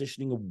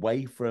transitioning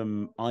away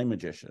from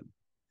iMagician,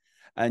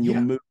 and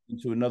you're moving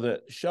to another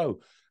show.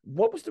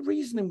 What was the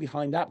reasoning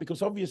behind that?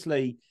 Because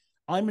obviously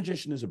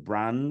iMagician as a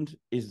brand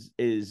is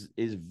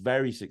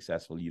very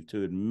successful. You've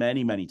toured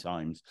many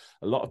times.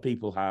 A lot of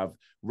people have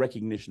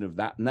recognition of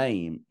that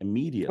name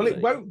immediately. Well,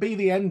 it won't be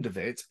the end of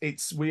it.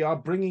 We are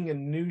bringing a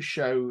new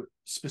show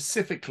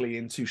specifically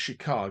into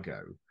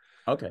Chicago.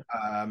 Okay.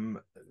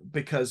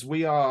 Because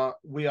we are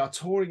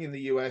touring in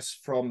the US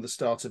from the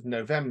start of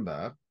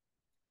November.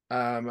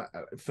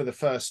 For the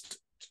first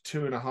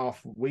 2.5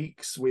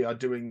 weeks, we are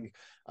doing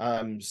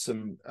a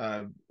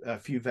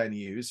few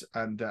venues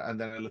and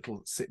then a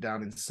little sit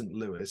down in St.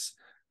 Louis.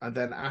 And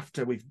then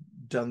after we've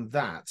done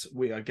that,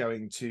 we are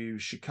going to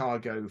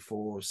Chicago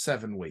for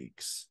 7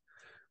 weeks.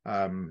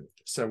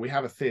 So we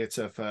have a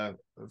theatre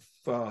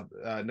for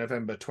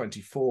November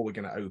 24. We're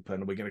going to open,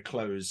 and we're going to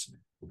close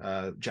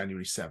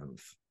January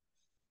 7th.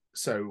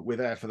 So we're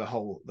there for the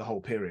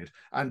whole period.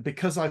 And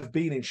because I've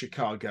been in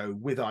Chicago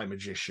with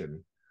iMagician,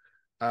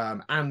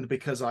 and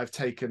because I've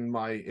taken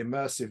my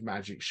immersive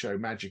magic show,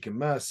 Magic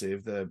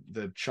Immersive,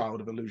 the child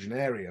of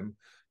Illusionarium,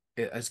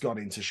 it has gone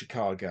into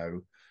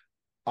Chicago.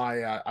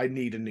 I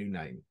need a new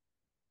name.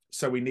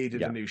 So we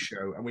needed a new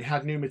show, and we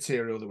had new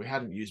material that we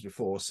hadn't used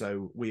before.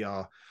 So we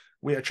are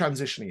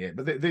transitioning it.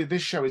 But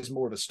this show is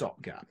more of a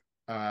stopgap.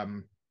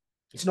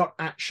 It's not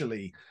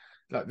actually,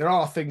 like, there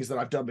are things that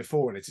I've done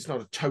before in it. It's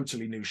not a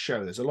totally new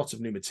show. There's a lot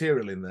of new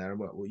material in there, and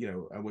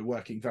we're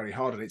working very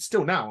hard on it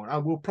still now.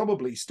 And we'll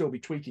probably still be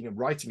tweaking and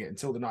writing it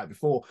until the night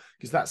before,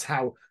 because that's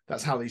how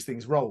these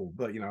things roll.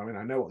 But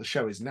I know what the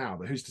show is now,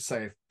 but who's to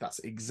say if that's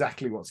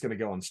exactly what's going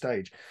to go on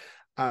stage?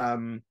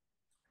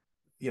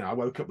 I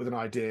woke up with an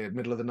idea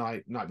middle of the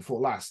night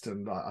before last,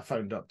 and I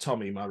phoned up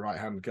Tommy, my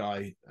right-hand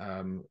guy,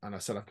 and I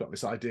said, I've got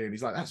this idea. And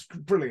he's like, that's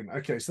brilliant.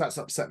 Okay, so that's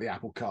upset the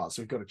apple cart.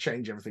 So we've got to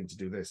change everything to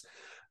do this.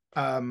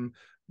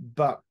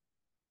 But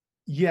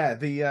yeah,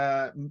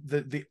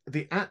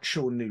 the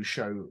actual new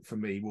show for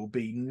me will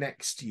be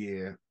next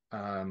year,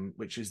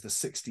 which is the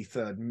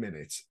 63rd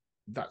minute.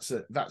 That's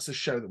a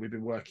show that we've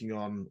been working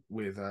on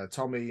with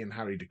Tommy and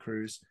Harry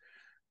DeCruz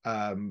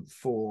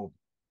for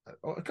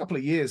a couple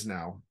of years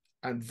now.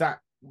 And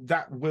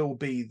that will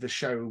be the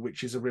show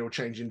which is a real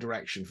change in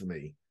direction for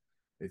me.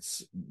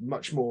 It's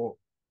much more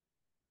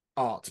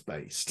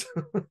art-based.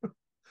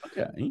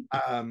 Okay.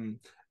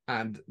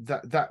 And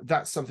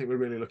that's something we're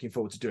really looking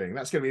forward to doing.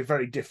 That's going to be a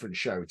very different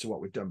show to what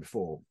we've done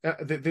before.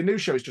 The new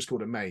show is just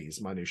called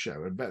Amaze, my new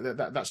show. But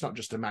that's not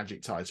just a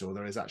magic title.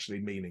 There is actually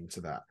meaning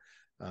to that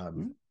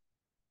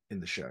in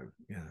the show.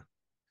 Yeah.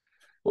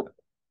 Well,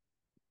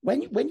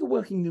 when you're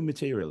working new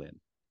material in,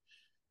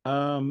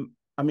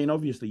 I mean,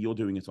 obviously you're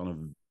doing it on a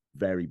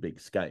very big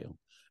scale,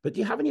 but do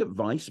you have any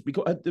advice?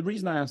 Because the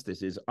reason I ask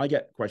this is I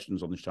get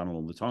questions on this channel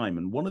all the time,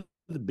 and one of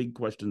the big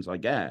questions I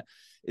get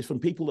is from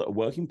people that are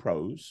working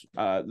pros.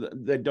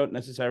 They don't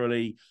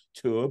necessarily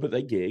tour, but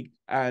they gig,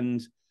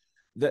 and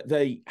that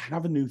they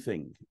have a new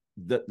thing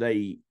that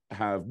they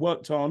have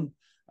worked on.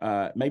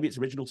 Maybe it's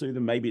original to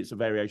them, maybe it's a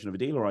variation of a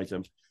dealer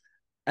item,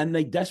 and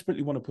they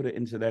desperately want to put it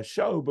into their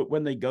show. But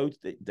when they go,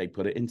 they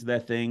put it into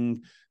their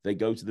thing, they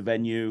go to the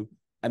venue,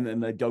 and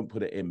then they don't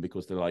put it in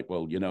because they're like,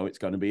 well, it's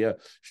going to be a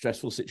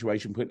stressful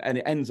situation. And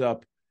it ends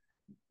up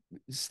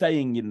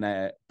staying in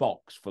their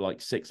box for like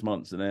 6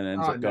 months, and then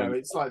ends up going.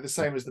 It's like the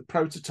same as the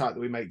prototype that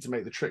we make to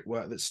make the trick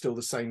work. That's still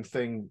the same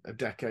thing a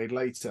decade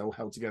later, all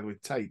held together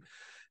with tape.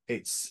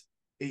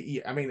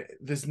 I mean,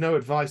 there's no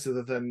advice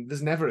other than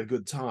there's never a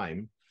good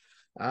time.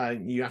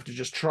 You have to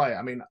just try it.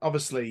 I mean,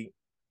 obviously,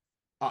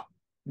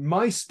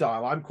 my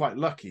style, I'm quite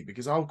lucky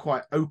because I'll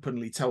quite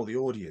openly tell the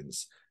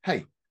audience,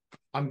 hey,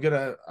 I'm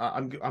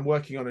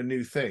working on a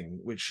new thing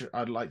which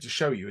I'd like to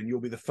show you, and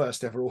you'll be the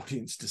first ever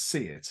audience to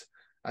see it.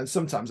 And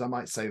sometimes I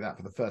might say that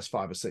for the first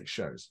 5 or 6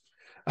 shows,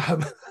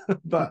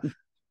 but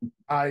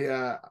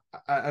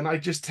I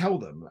just tell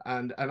them,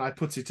 and I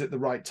put it at the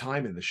right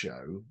time in the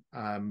show.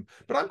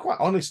 But I'm quite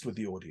honest with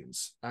the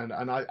audience, and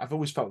I've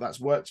always felt that's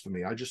worked for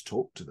me. I just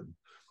talk to them,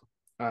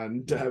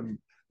 and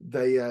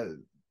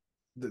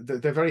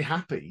they're very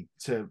happy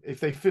to,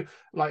 if they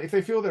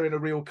feel they're in a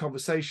real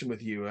conversation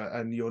with you,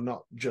 and you're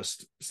not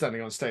just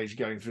standing on stage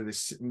going through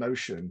this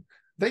motion.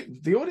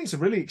 The audience are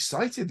really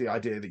excited, the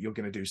idea that you're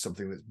going to do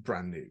something that's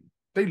brand new.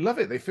 They love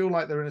it. They feel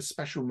like they're in a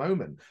special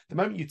moment. The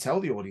moment you tell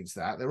the audience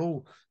that, they're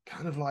all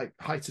kind of like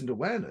heightened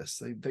awareness.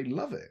 They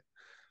love it.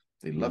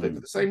 They love it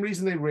for the same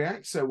reason they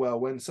react so well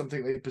when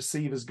something they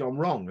perceive has gone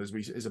wrong,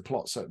 as a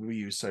plot set we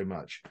use so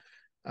much.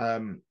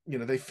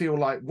 They feel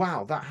like,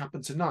 wow, that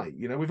happened tonight.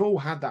 We've all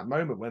had that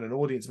moment when an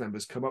audience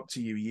member's come up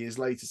to you years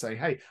later, say,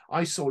 hey,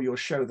 I saw your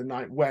show the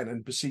night when,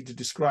 and proceed to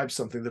describe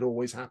something that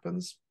always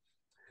happens.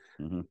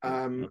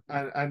 And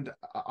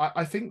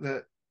I think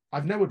that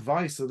I've no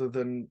advice other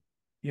than,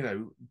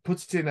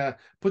 put it in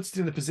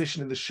a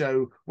position in the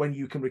show when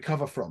you can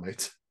recover from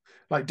it.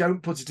 Like,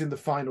 don't put it in the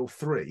final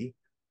 3,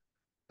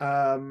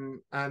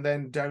 and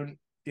then don't,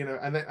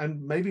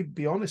 and maybe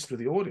be honest with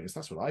the audience.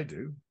 That's what I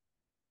do.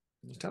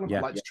 Just tell them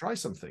I'd like to try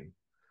something,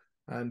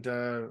 and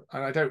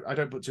I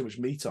don't put too much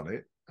meat on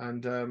it,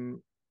 and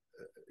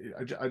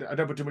I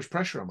don't put too much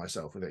pressure on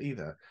myself with it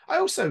either. You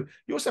also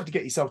have to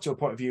get yourself to a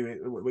point of view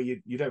where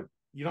you don't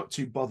you're not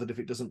too bothered if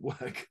it doesn't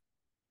work.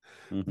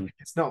 Mm-hmm.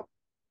 It's not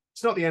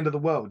the end of the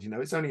world,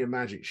 it's only a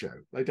magic show.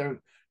 They don't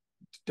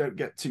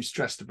get too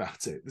stressed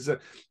about it. There's a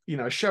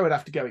show would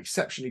have to go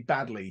exceptionally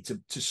badly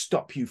to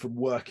stop you from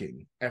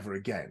working ever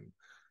again.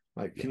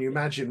 Like, can you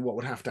imagine what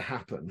would have to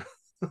happen?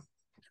 Oh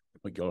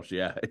my gosh,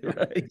 yeah,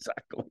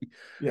 exactly.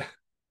 Yeah.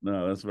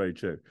 No, that's very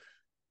true.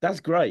 That's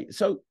great.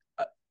 So,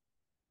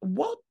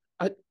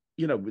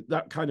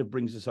 that kind of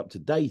brings us up to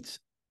date.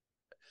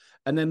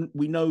 And then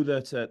we know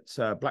that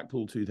at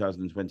Blackpool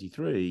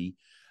 2023,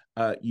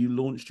 you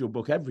launched your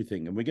book,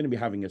 Everything. And we're going to be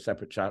having a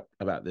separate chat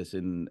about this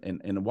in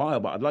a while,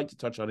 but I'd like to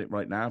touch on it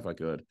right now if I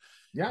could.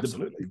 Yeah,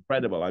 absolutely.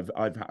 Incredible.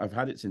 I've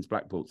had it since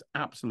Blackpool. It's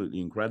absolutely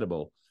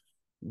incredible.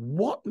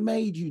 What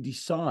made you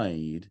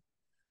decide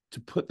to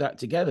put that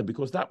together?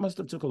 Because that must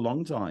have took a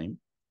long time.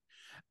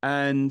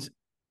 And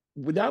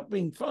without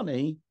being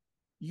funny,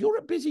 you're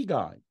a busy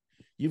guy.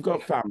 You've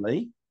got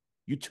family.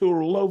 You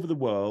tour all over the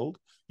world.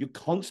 You're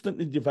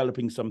constantly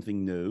developing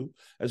something new,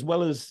 as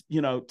well as,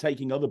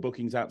 taking other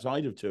bookings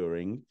outside of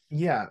touring.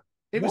 Yeah.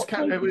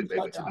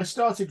 I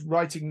started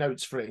writing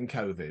notes for it in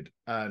COVID,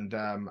 and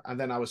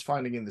then I was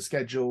finding in the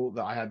schedule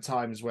that I have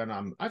times when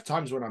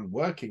I'm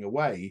working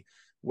away,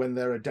 when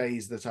there are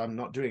days that I'm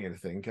not doing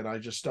anything, and I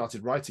just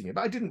started writing it.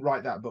 But I didn't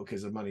write that book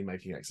as a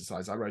money-making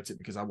exercise. I wrote it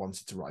because I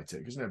wanted to write it,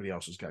 because nobody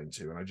else was going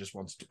to, and I just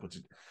wanted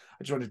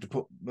to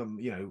put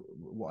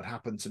what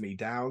happened to me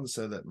down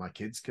so that my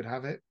kids could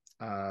have it.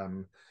 I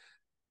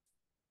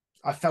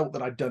felt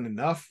that I'd done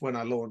enough when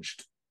I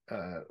launched,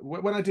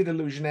 when I did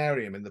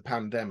Illusionarium in the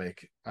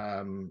pandemic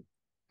in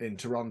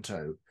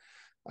Toronto,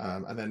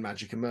 and then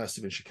Magic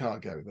Immersive in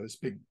Chicago, those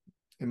big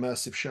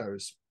immersive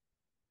shows.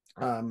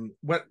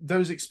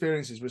 Those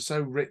experiences were so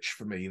rich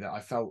for me that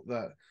I felt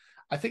that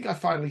I think I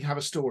finally have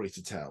a story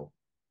to tell.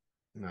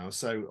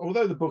 So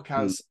although the book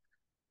has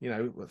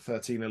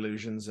 13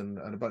 illusions and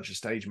a bunch of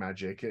stage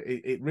magic,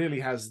 it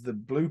really has the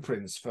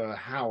blueprints for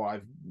how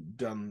I've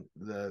done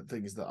the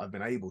things that I've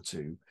been able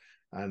to,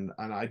 and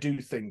I do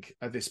think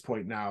at this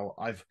point now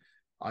I've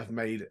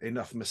made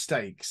enough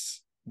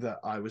mistakes that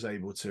I was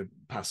able to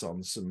pass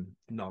on some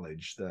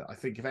knowledge that I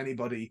think if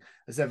anybody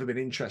has ever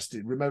been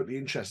remotely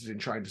interested in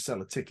trying to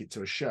sell a ticket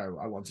to a show,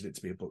 I wanted it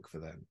to be a book for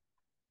them.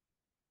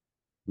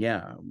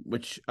 Yeah,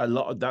 which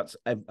that's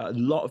a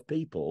lot of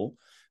people,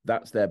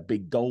 that's their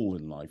big goal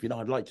in life.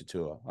 I'd like to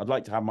tour. I'd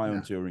like to have my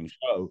own touring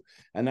show.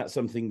 And that's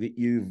something that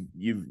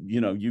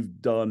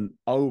you've done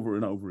over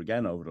and over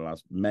again over the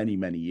last many,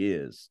 many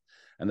years.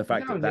 And the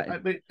fact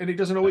and it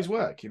doesn't always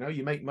work.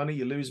 You make money,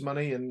 you lose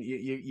money, and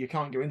you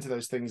can't go into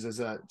those things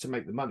to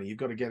make the money. You've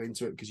got to get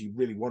into it because you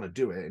really want to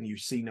do it, and you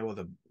see no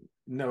other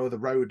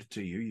road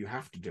to you. You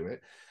have to do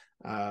it.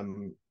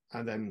 And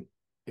then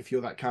if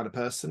you're that kind of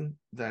person,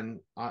 then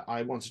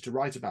I wanted to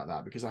write about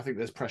that, because I think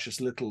there's precious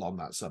little on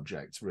that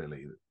subject,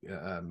 really,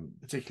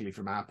 particularly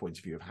from our point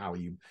of view of how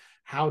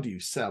do you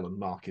sell and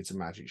market a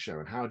magic show,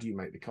 and how do you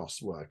make the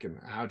costs work, and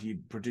how do you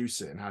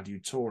produce it, and how do you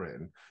tour it,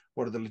 and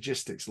what are the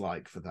logistics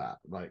like for that?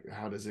 Like,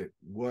 how does it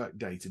work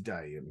day to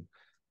day, and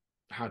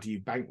how do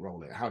you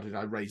bankroll it? How did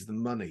I raise the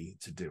money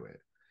to do it?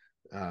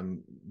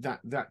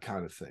 That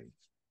kind of thing.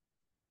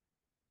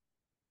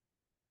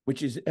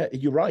 Which is,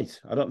 you're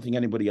right. I don't think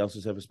anybody else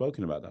has ever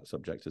spoken about that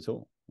subject at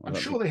all. I'm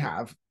sure they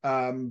have,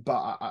 but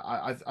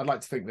I'd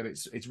like to think that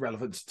it's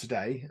relevant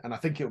today, and I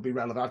think it'll be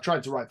relevant. I've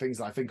tried to write things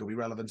that I think will be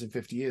relevant in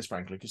 50 years,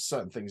 frankly, because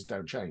certain things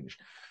don't change.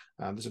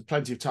 There's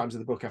plenty of times in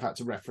the book I've had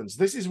to reference,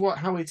 this is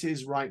how it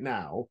is right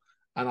now,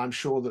 and I'm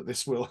sure that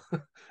this will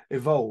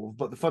evolve,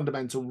 but the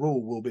fundamental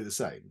rule will be the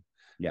same.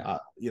 Yeah.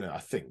 I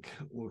think.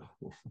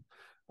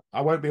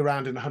 I won't be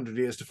around in 100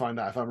 years to find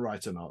out if I'm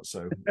right or not,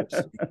 so we'll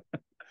see.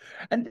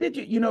 And did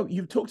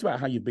you've talked about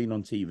how you've been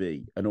on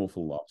TV an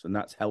awful lot, and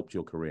that's helped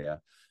your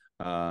career.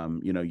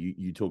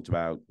 You talked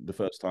about the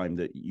first time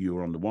that you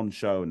were on the One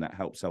Show, and that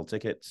helped sell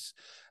tickets.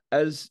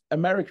 As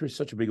America is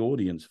such a big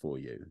audience for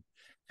you,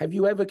 have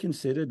you ever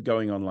considered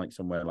going on like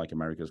somewhere like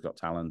America's Got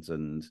Talent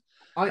and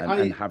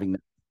having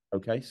that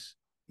showcase?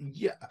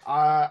 Yeah,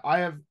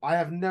 I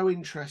have no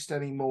interest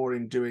anymore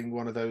in doing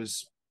one of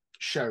those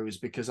shows,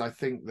 because I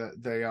think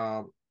that they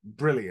are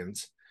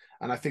brilliant,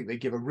 and I think they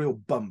give a real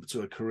bump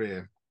to a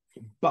career.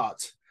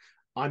 But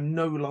I'm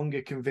no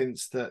longer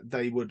convinced that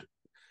they would.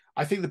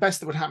 I think the best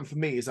that would happen for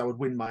me is I would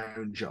win my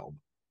own job.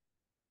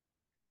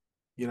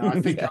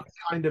 I think yeah. I'm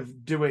kind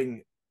of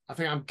doing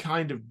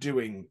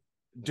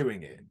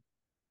it.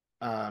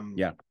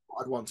 Yeah,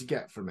 I'd want to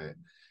get from it,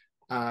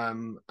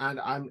 and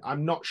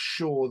I'm not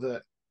sure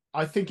that.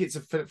 I think it's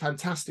a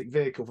fantastic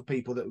vehicle for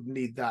people that would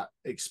need that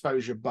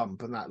exposure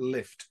bump and that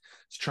lift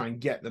to try and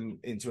get them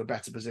into a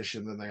better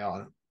position than they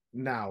are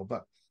now.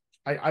 But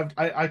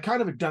I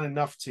kind of have done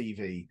enough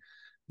TV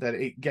that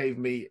it gave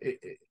me.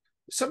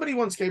 Somebody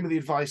once gave me the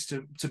advice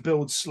to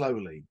build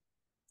slowly,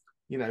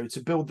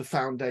 to build the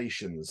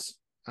foundations,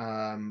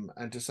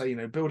 and to say,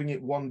 building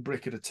it one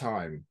brick at a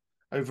time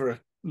over a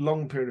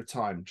long period of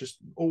time, just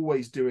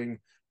always doing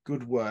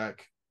good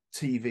work,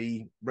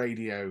 TV,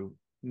 radio,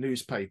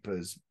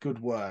 newspapers, good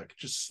work,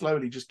 just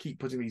slowly just keep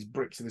putting these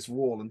bricks in this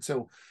wall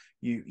until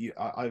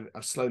I've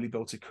slowly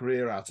built a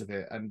career out of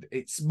it, and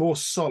it's more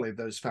solid,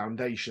 those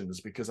foundations,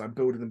 because I'm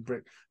building them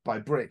brick by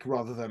brick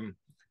rather than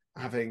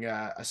having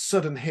a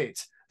sudden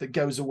hit that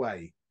goes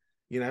away.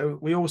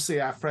 We all see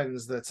our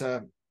friends that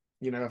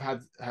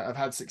have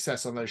had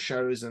success on those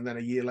shows, and then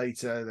a year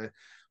later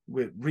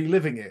we're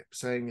reliving it,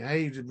 saying,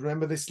 "Hey,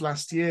 remember this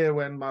last year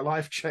when my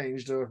life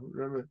changed?" Or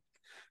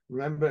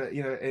remember,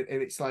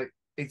 and it's like,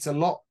 it's a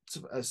lot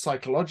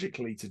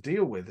psychologically to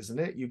deal with, isn't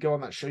it? You go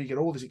on that show, you get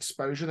all this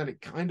exposure, then it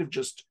kind of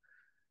just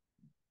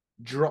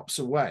drops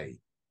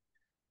away.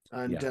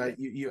 And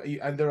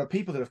and there are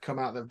people that have come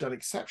out that have done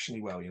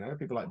exceptionally well.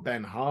 People like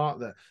Ben Hart,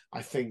 that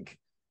I think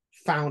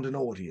found an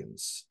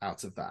audience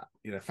out of that.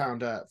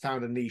 Found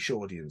a niche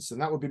audience. And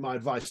that would be my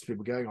advice to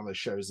people going on those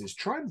shows: is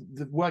try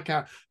and work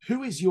out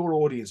who is your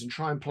audience and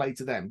try and play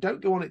to them.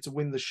 Don't go on it to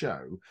win the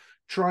show.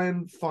 Try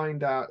and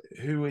find out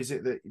who is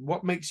it,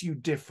 what makes you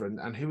different,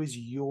 and who is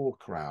your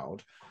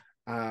crowd,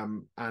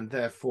 and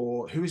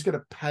therefore who is going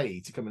to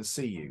pay to come and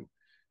see you.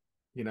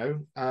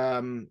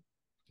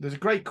 There's a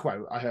great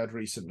quote I heard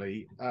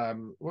recently.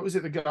 What was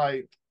it? The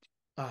guy,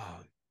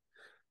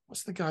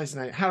 what's the guy's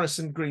name?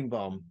 Harrison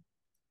Greenbaum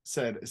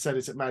said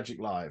it at Magic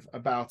Live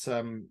about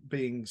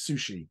being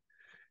sushi.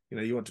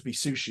 You want to be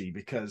sushi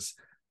because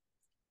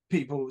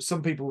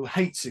some people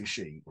hate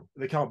sushi,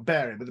 they can't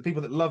bear it, but the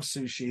people that love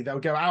sushi, they'll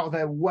go out of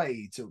their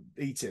way to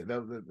eat it.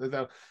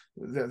 They'll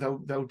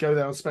go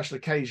there on special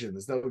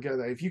occasions. They'll go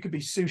there. If you could be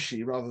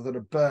sushi rather than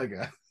a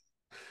burger,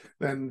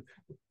 then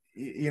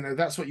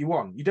that's what you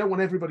want. You don't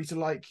want everybody to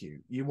like you.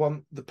 You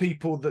want the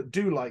people that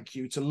do like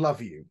you to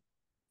love you.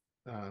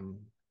 And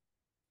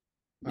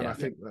I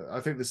think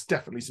there's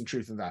definitely some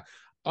truth in that.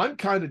 I'm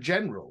kind of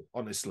general,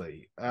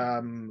 honestly,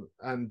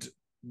 and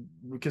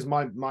because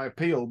my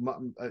appeal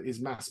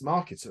is mass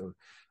marketer.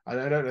 I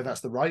don't know if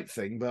that's the right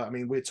thing, but I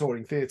mean, we're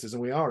touring theatres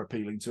and we are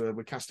appealing to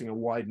we're casting a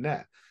wide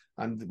net.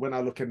 And when I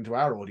look into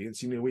our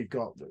audience, we've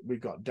got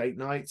date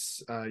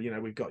nights,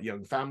 we've got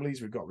young families,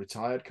 we've got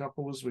retired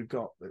couples, we've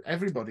got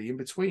everybody in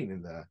between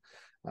in there.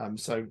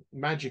 So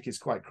magic is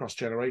quite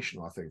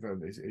cross-generational, I think.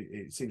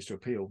 It seems to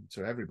appeal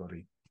to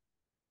everybody.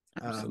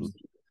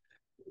 Absolutely.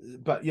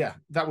 But yeah,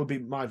 that would be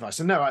my advice.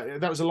 And no,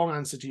 that was a long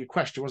answer to your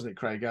question, wasn't it,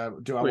 Craig?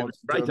 Do I want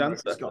to do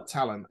America's Got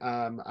Talent?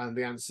 And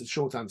the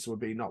short answer would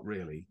be not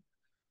really.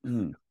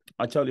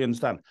 I totally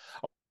understand.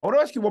 I want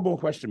to ask you one more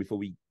question before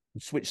we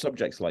switch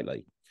subjects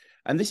slightly.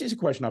 And this is a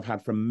question I've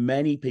had from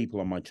many people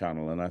on my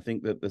channel, and I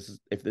think that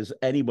if there's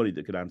anybody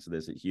that could answer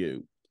this, it's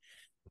you.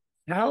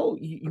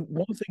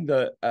 One thing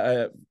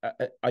that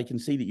I can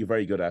see that you're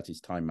very good at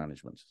is time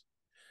management.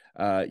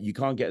 You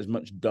can't get as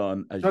much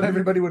done as not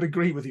everybody would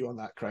agree with you on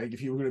that, Craig,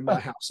 if you were in my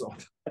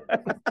household.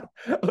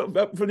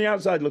 From the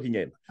outside looking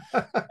in.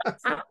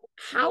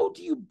 How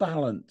do you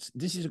balance?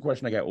 This is a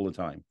question I get all the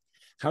time.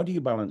 How do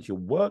you balance your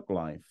work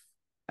life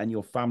and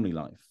your family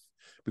life?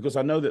 Because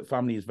I know that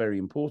family is very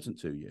important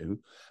to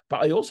you,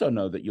 but I also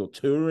know that you're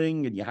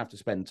touring and you have to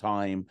spend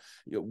time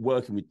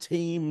working with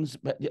teams.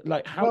 But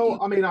like, how?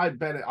 I mean, I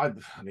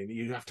mean,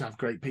 you have to have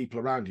great people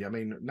around you. I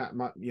mean, Nat,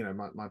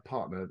 my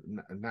partner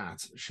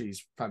Nat,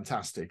 she's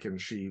fantastic, and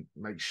she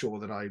makes sure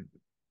that I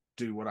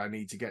do what I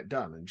need to get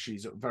done, and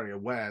she's very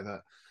aware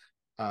that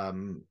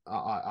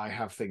I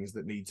have things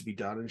that need to be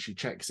done, and she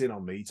checks in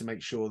on me to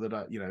make sure that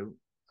I'm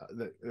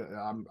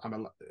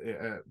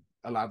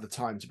allowed the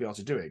time to be able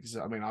to do it. Because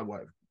I mean, I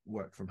work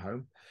from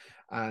home,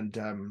 and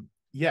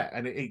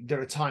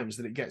there are times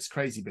that it gets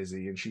crazy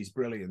busy, and she's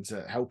brilliant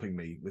at helping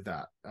me with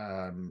that.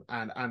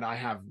 And I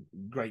have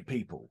great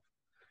people.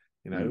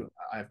 I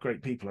have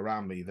great people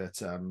around me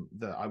that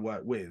I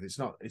work with. It's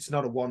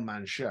not a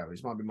one-man show.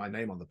 It might be my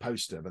name on the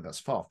poster, but that's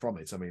far from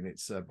it. I mean,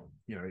 it's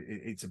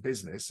it's a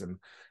business, and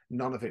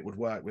none of it would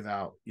work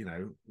without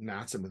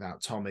Nat and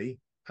without Tommy.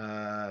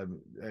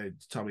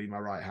 Tommy, my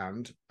right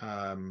hand,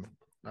 and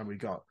we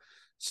got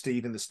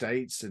Steve in the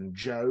States and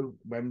Joe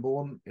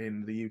Wemborn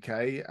in the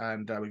UK,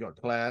 and we got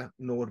Claire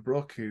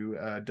Nordbrook, who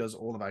does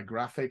all of our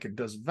graphic and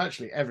does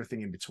virtually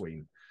everything in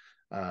between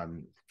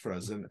for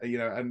us. And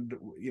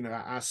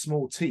our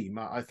small team,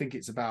 I think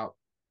it's about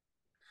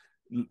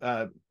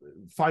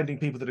finding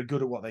people that are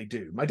good at what they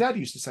do. My dad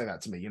used to say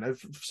that to me,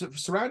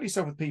 surround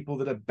yourself with people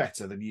that are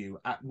better than you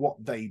at what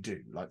they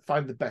do. Like,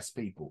 find the best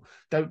people.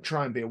 Don't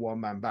try and be a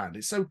one-man band.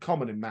 It's so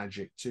common in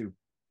magic to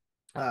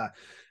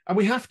and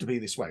we have to be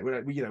this way.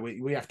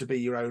 We have to be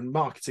your own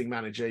marketing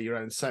manager, your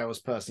own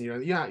salesperson.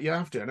 You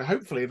have to, and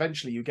hopefully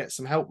eventually you get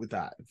some help with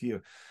that if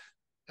you're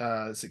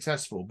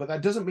successful. But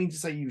that doesn't mean to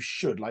say you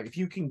should. Like, if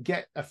you can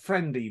get a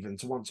friend even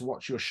to want to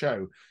watch your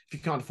show, if you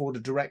can't afford a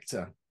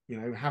director,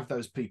 have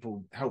those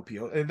people help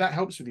you. That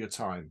helps with your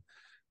time.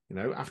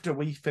 After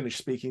we finish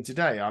speaking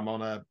today, I'm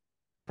on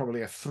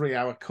probably a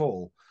 3-hour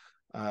call,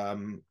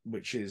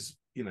 which is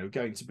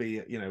going to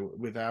be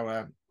with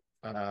our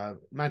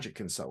magic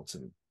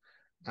consultant,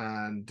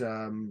 and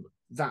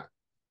that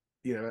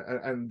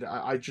and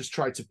I just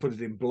try to put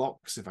it in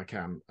blocks if I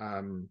can.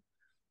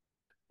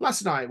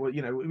 Last night,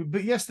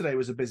 but yesterday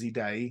was a busy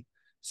day.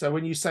 So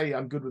when you say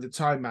I'm good with the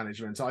time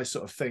management, I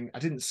sort of think I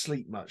didn't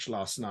sleep much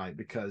last night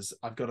because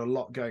I've got a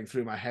lot going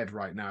through my head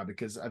right now,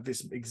 because at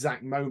this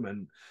exact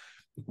moment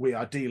we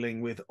are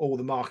dealing with all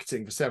the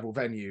marketing for several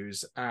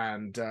venues,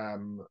 and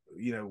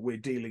we're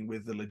dealing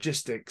with the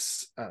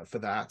logistics for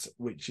that,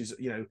 which is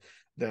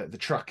the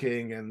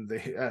trucking and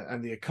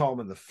the accom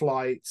and the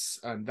flights,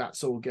 and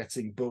that's all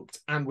getting booked,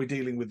 and we're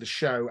dealing with the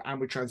show, and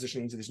we're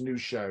transitioning into this new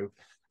show.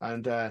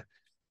 And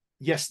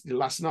yes,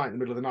 last night in the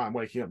middle of the night, I'm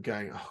waking up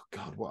going, oh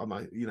God, what am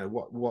I,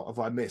 what have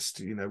I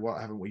missed? What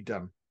haven't we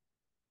done?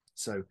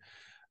 So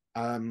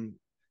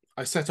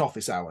I set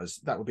office hours.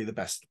 That would be the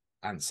best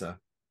answer.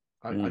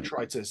 I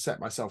try to set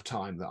myself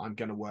time that I'm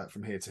going to work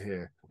from here to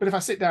here. But if I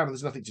sit down and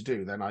there's nothing to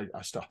do, then I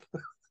stop.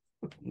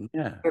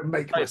 Yeah.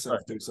 Make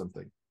myself do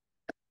something.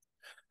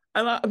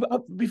 And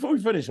before we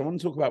finish, I want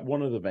to talk about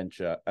one other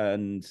venture,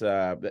 and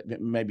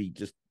maybe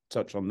just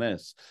touch on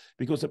this,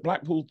 because at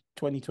Blackpool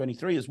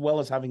 2023, as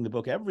well as having the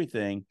book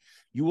Everything,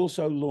 you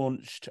also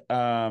launched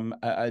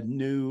a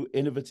new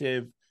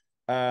innovative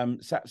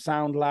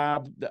Sound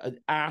Lab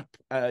app,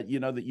 that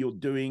you're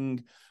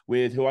doing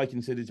with who I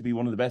consider to be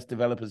one of the best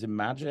developers in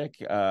Magic,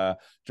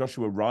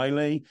 Joshua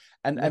Riley,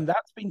 and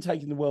that's been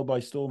taking the world by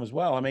storm as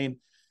well. I mean,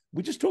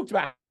 we just talked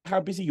about how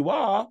busy you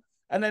are,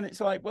 and then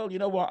it's like, well, you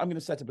know what? I'm going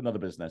to set up another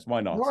business.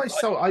 Why not? Why?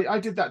 So I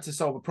did that to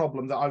solve a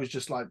problem that I was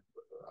just like,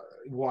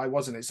 why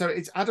wasn't it? So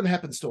it's Adam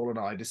Heppenstall and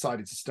I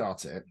decided to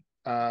start it.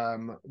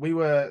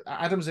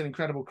 Adam's an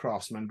incredible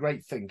craftsman,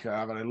 great thinker.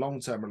 I've had a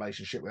long-term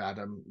relationship with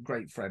Adam,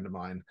 great friend of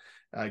mine,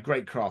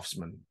 great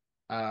craftsman.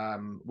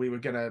 We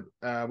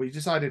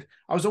decided,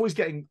 I was always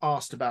getting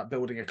asked about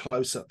building a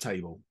close-up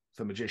table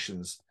for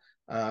magicians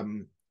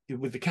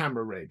with the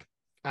camera rig.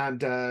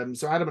 And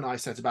so Adam and I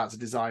set about to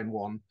design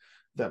one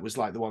that was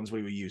like the ones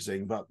we were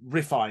using, but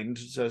refined,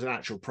 so as an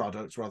actual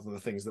product rather than the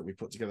things that we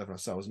put together for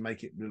ourselves, and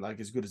make it like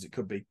as good as it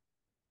could be.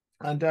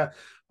 And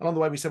along the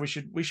way, we said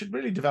we should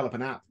really develop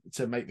an app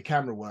to make the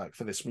camera work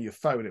for this from your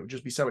phone. It would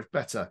just be so much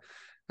better.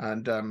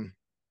 And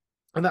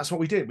that's what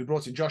we did. We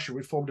brought in Joshua.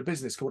 We formed a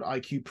business called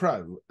IQ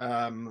Pro,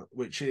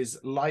 which is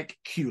like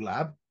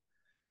QLab,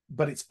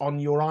 but it's on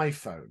your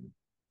iPhone.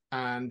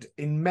 And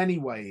in many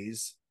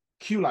ways,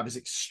 QLab is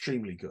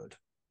extremely good.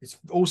 It's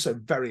also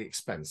very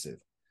expensive.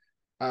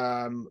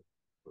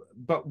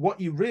 But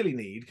what you really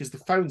need, because the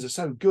phones are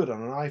so good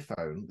on an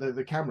iPhone,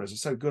 the cameras are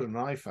so good on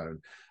an iPhone,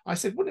 I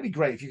said, wouldn't it be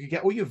great if you could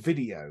get all your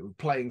video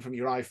playing from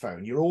your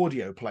iPhone, your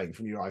audio playing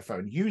from your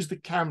iPhone, use the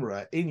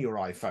camera in your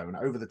iPhone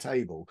over the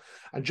table,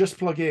 and just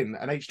plug in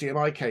an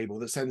HDMI cable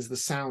that sends the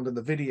sound and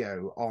the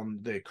video on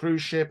the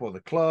cruise ship or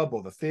the club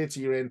or the theatre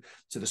you're in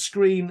to the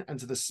screen and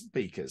to the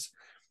speakers.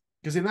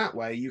 Because in that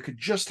way, you could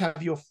just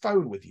have your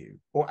phone with you,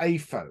 or a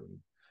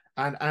phone.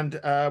 And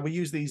we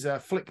use these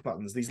flick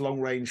buttons, these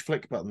long-range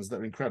flick buttons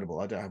that are incredible.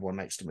 I don't have one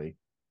next to me.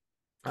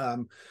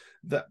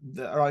 That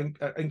are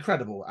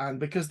incredible. And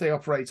because they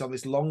operate on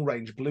this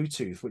long-range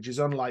Bluetooth, which is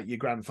unlike your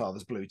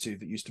grandfather's Bluetooth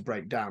that used to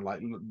break down,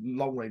 like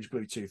long-range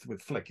Bluetooth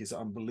with flick is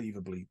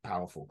unbelievably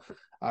powerful.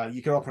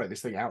 You can operate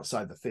this thing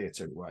outside the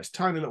theatre, where it's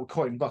tiny little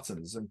coin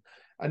buttons.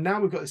 And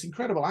now we've got this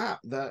incredible app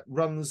that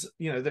runs,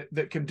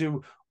 that can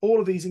do all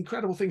of these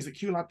incredible things that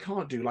QLab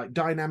can't do, like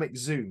dynamic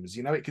zooms.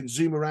 It can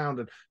zoom around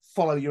and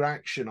follow your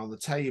action on the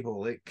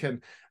table. It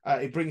can,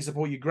 it brings up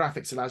all your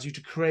graphics, allows you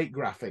to create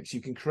graphics. You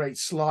can create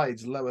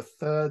slides, lower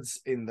thirds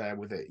in there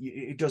with it.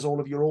 It does all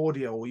of your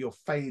audio, or your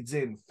fades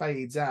in,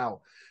 fades out.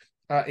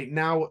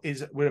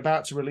 We're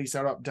about to release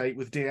our update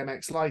with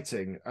DMX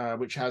lighting,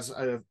 which has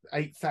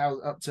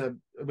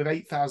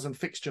 8,000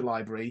 fixture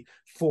library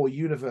for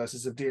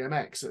universes of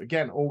DMX.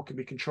 Again, all can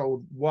be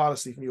controlled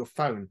wirelessly from your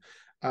phone.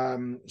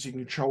 So you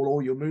can control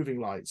all your moving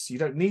lights. You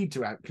don't need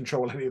to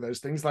control any of those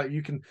things. Like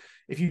you can,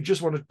 if you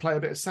just want to play a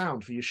bit of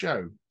sound for your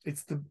show,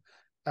 it's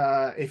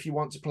if you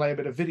want to play a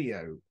bit of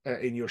video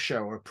in your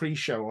show, or a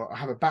pre-show, or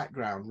have a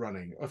background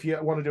running, or if you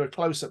want to do a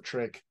close-up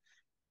trick,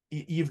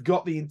 you've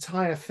got the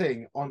entire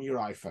thing on your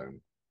iPhone.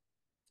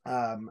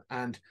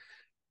 And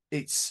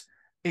it's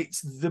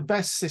the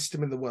best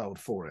system in the world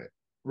for it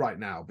right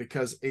now,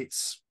 because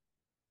it's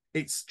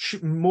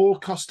more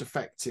cost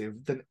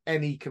effective than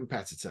any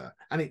competitor,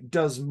 and it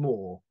does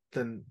more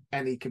than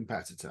any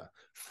competitor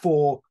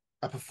for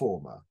a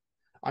performer.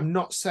 I'm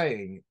not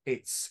saying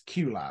it's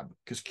QLab,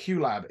 because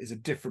QLab is a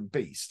different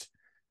beast,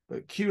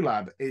 but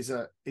QLab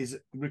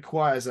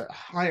requires a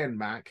high-end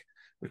Mac,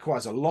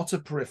 requires a lot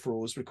of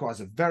peripherals,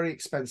 requires a very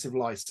expensive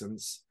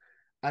license,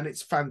 and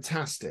it's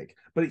fantastic.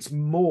 But it's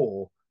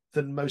more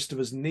than most of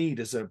us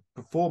need as a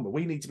performer.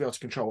 We need to be able to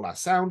control our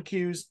sound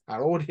cues,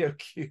 our audio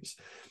cues.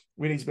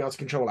 We need to be able to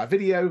control our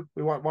video.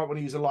 We might want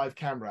to use a live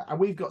camera. And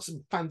we've got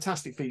some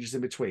fantastic features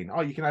in between.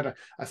 Oh, you can add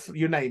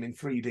your name in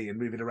 3D and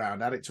move it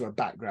around, add it to a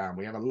background.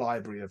 We have a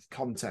library of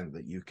content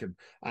that you can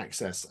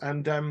access.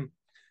 And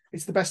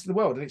it's the best in the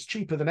world, and it's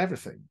cheaper than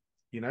everything.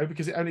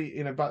 Because it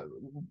only, but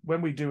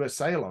when we do a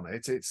sale on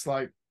it, it's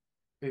like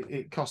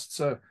it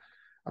costs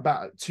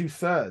about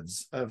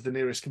 2/3 of the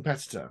nearest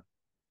competitor.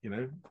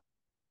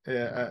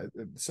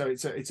 So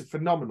it's a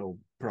phenomenal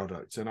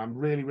product, and I'm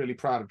really, really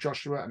proud of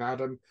Joshua and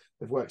Adam.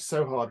 They've worked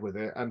so hard with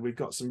it, and we've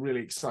got some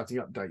really exciting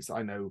updates that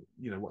I know,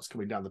 what's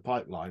coming down the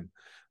pipeline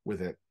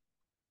with it.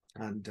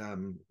 And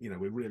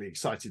we're really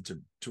excited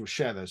to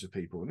share those with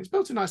people. And it's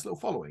built a nice little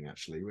following,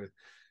 actually.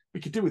 We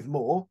could do with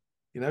more.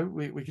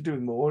 We could do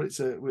with more.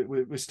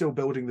 We're still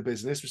building the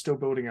business, we're still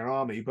building our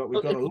army, but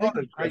we've got a lot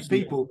of great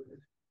people.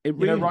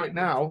 Right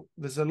now,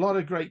 there's a lot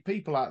of great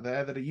people out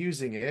there that are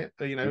using it.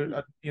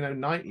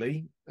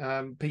 Nightly.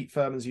 Pete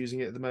Furman's using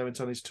it at the moment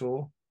on his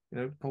tour.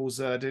 Paul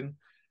Zerdin.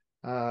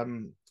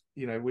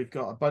 We've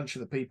got a bunch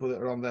of the people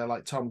that are on there,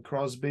 like Tom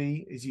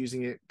Crosby is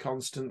using it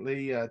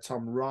constantly.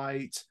 Tom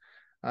Wright.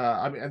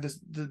 And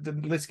the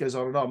list goes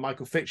on and on.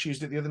 Michael Fitch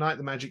used it the other night.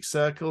 The Magic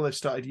Circle. They've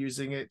started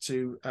using it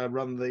to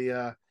run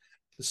the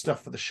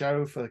stuff for the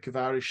show, for the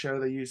Cavari show.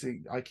 They're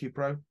using IQ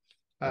Pro,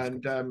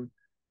 and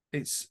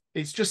it's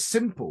just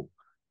simple.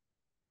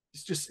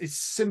 It's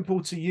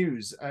simple to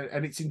use,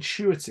 and it's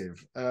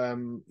intuitive.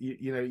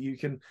 You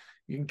can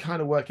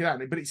kind of work it out,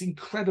 but it's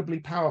incredibly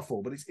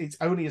powerful. But it's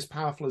only as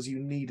powerful as you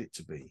need it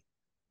to be.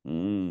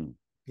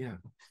 Yeah,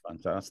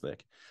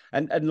 fantastic.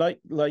 And like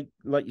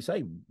you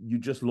say, you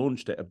just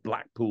launched it at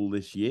Blackpool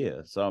this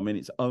year. So I mean,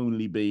 it's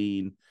only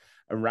been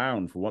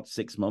around for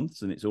 6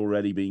 months, and it's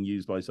already being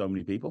used by so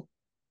many people.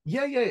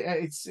 Yeah,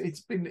 it's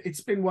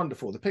been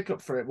wonderful. The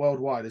pickup for it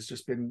worldwide has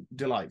just been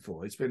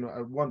delightful. It's been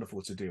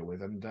wonderful to deal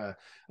with, and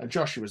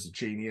Joshua's a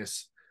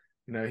genius.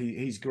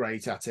 He's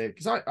great at it,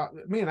 because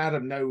me and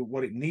Adam know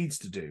what it needs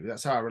to do.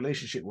 That's how our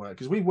relationship works,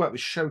 because we've worked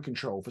with show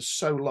control for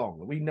so long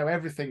that we know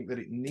everything that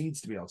it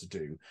needs to be able to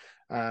do.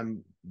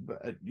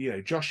 But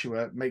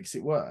Joshua makes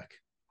it work.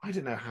 I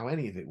don't know how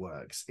any of it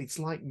works. It's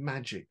like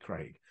magic,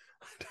 Craig.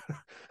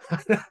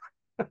 I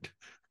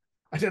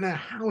don't know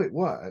how it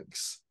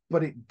works,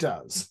 but it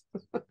does.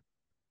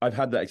 I've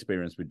had that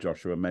experience with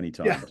Joshua many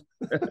times.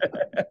 Yeah.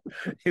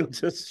 He'll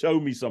just show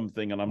me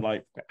something, and I'm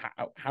like,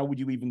 how would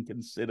you even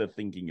consider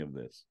thinking of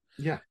this?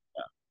 Yeah.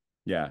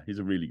 He's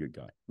a really good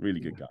guy. Really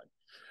good guy.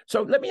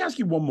 So let me ask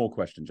you one more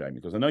question, Jamie,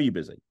 because I know you're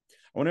busy.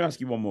 I want to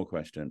ask you one more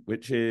question,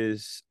 which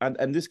is,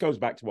 and this goes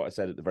back to what I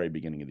said at the very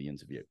beginning of the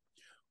interview.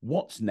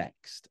 What's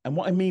next? And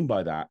what I mean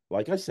by that,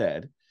 like I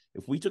said,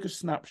 if we took a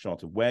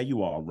snapshot of where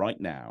you are right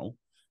now,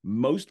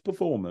 most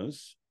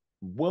performers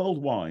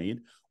worldwide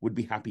would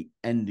be happy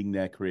ending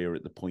their career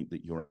at the point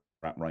that you're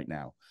at right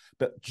now.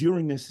 But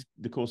during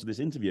the course of this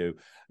interview,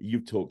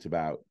 you've talked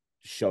about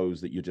shows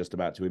that you're just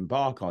about to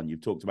embark on.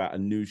 You've talked about a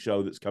new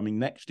show that's coming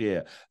next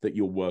year that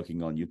you're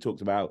working on. You've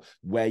talked about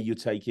where you're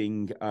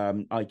taking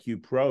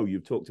IQ Pro.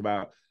 You've talked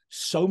about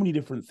so many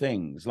different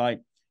things.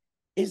 Like,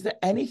 is there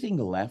anything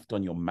left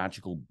on your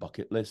magical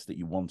bucket list that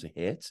you want to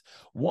hit?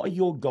 What are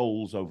your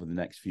goals over the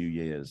next few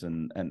years?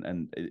 And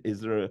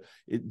is there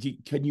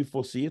can you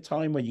foresee a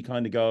time where you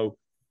kind of go?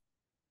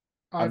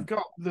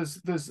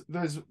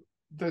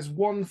 There's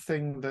one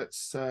thing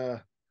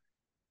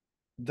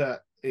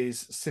that is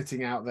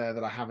sitting out there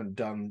that I haven't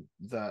done,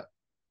 that,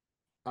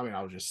 I mean,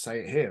 I'll just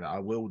say it here, that I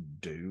will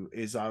do,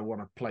 is I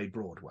want to play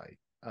Broadway.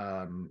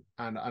 And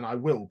I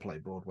will play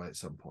Broadway at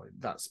some point.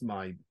 That's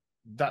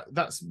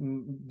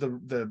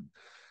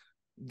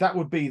that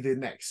would be the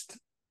next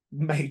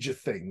major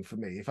thing for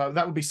me.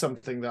 That would be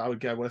something that I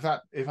would go,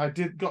 well, if I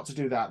got to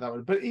do that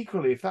would. But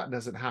equally, if that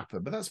doesn't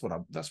happen, but that's what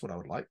I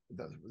would like.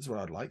 That's what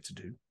I'd like to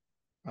do.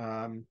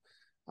 I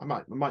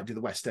might do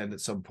the West End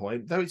at some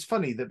point. Though it's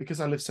funny that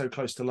because I live so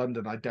close to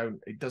London,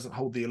 it doesn't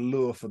hold the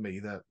allure for me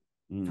that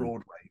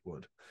Broadway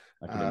would.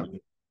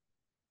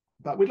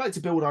 But we'd like to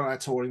build on our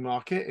touring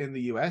market in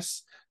the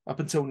US. Up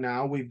until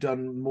now, we've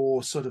done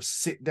more sort of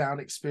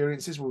sit-down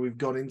experiences where we've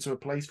gone into a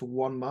place for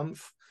 1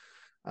 month,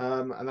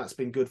 and that's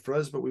been good for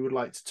us, but we would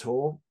like to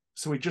tour.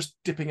 So we're just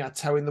dipping our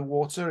toe in the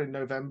water in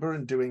November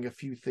and doing a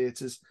few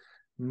theatres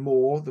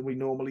more than we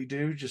normally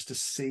do, just to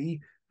see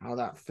how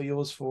that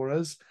feels for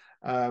us,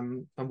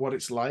 and what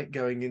it's like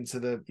going into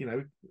those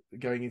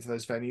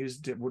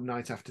venues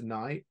night after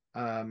night.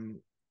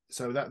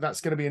 So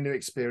that's going to be a new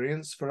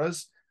experience for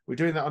us. We're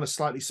doing that on a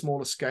slightly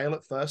smaller scale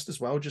at first as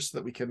well, just so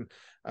that we can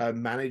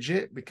manage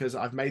it, because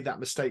I've made that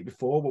mistake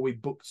before where we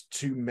booked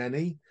too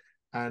many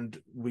and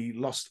we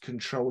lost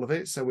control of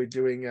it. So we're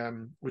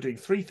doing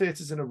 3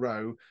 theatres in a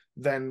row,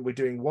 then we're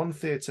doing 1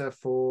 theatre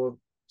for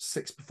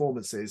 6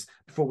 performances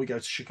before we go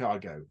to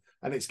Chicago,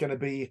 and it's going to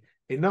be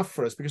enough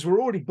for us because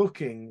we're already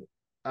booking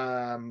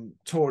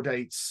tour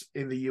dates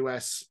in the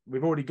US.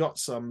 We've already got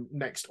some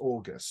next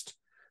August.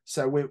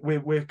 So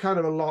we're kind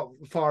of a lot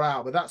far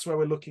out, but that's where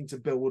we're looking to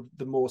build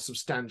the more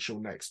substantial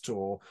next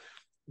tour.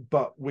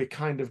 But we're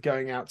kind of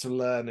going out to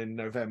learn in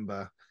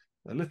November,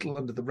 a little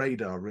under the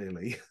radar,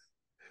 really.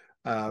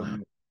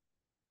 And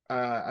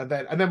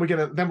then we're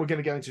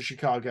gonna go into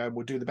Chicago, and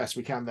we'll do the best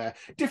we can there.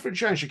 Different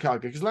show in Chicago,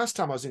 because last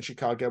time I was in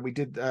Chicago, we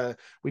did the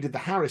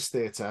Harris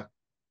Theatre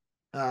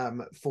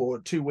for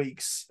 2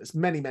 weeks. It's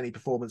many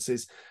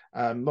performances,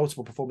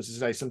 multiple performances a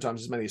day,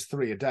 sometimes as many as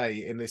 3 a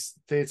day, in this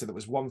theatre that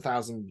was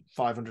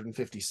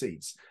 1,550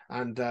 seats.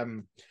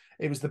 And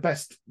it was the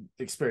best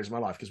experience of my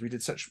life because we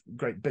did such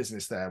great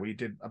business there. We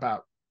did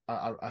about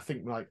I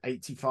think like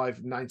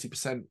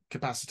 85-90%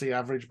 capacity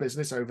average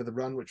business over the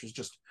run, which was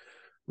just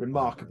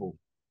remarkable.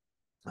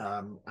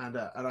 And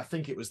I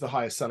think it was the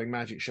highest selling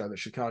magic show that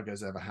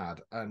Chicago's ever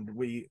had. And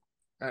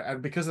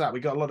because of that, we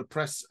got a lot of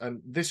press.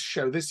 And this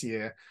show this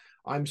year,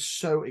 I'm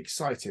so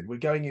excited. We're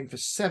going in for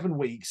 7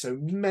 weeks, so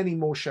many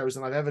more shows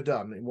than I've ever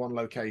done in one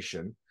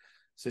location.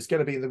 So it's going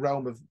to be in the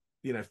realm of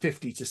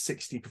 50 to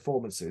 60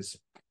 performances,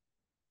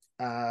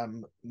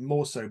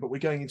 more so. But we're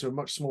going into a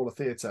much smaller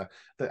theatre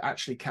that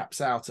actually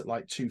caps out at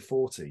like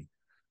 240,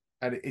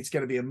 and it's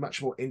going to be a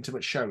much more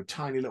intimate show.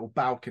 Tiny little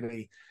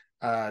balcony,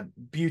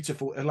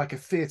 beautiful, like a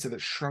theatre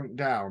that's shrunk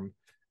down.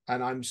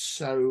 And I'm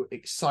so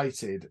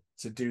excited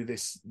to do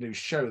this new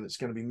show that's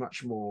going to be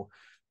much more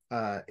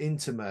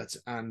intimate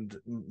and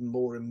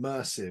more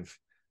immersive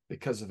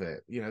because of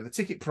it. The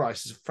ticket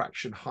price is a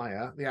fraction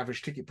higher, the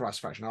average ticket price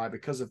fraction higher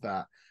because of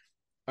that.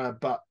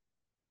 But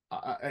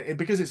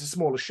because it's a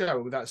smaller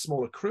show with that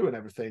smaller crew and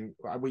everything,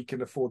 we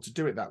can afford to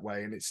do it that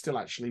way, and it still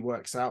actually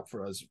works out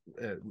for us,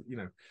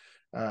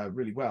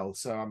 really well.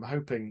 So I'm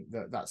hoping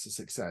that that's a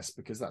success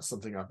because that's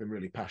something I've been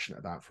really passionate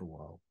about for a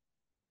while.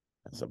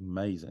 That's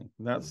amazing.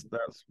 That's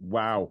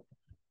wow.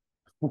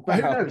 But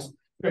who knows?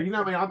 I mean,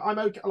 I'm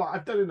okay. Like,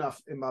 I've done enough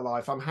in my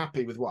life. I'm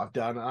happy with what I've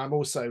done. I'm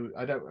also,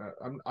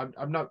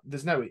 I'm not.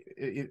 There's no.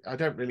 I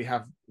don't really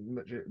have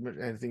much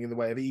anything in the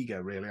way of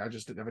ego. Really, I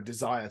just have a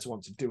desire to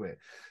want to do it,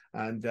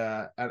 and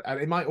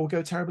it might all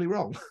go terribly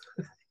wrong.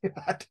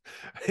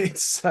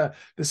 It's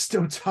there's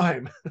still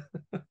time.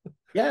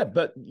 Yeah,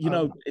 but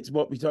it's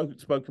what we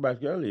spoke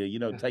about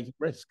earlier. Taking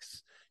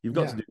risks. You've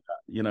got to do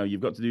that.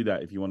 You've got to do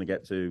that if you want to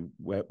get to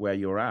where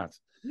you're at.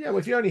 Yeah, well,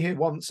 if you're only here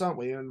once, aren't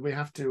we? And we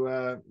have to.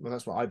 Well,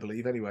 that's what I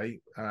believe anyway.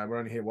 We're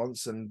only here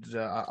once, and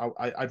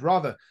I'd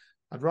rather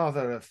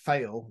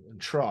fail and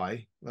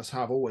try. That's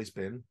how I've always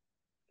been.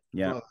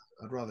 Yeah,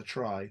 I'd rather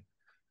try.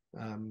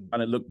 And I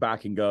look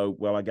back and go,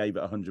 well, I gave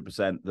it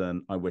 100%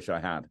 than I wish I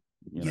had.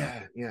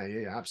 Yeah,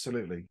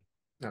 absolutely.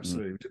 We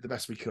did the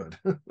best we could.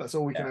 That's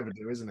all we can ever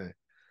do, isn't it?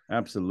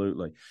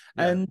 Absolutely.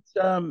 Yeah. And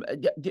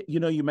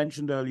you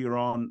mentioned earlier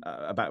on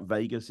about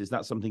Vegas. Is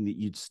that something that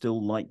you'd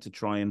still like to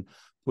try and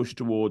push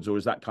towards, or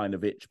is that kind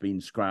of itch being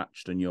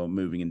scratched and you're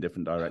moving in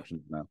different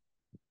directions now?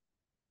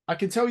 I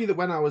can tell you that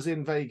when I was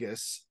in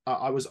Vegas,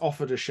 I was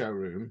offered a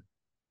showroom,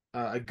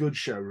 a good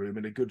showroom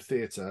in a good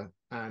theater,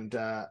 and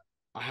I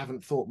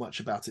haven't thought much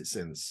about it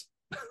since.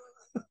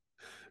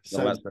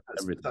 So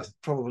that's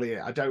probably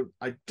it. I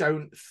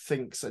don't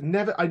think so.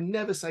 I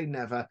never say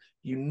never.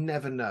 You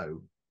never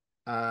know.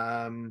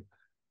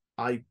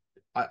 I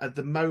at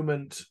the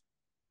moment,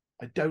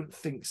 I don't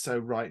think so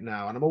right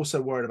now, and I'm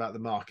also worried about the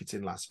market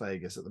in Las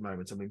Vegas at the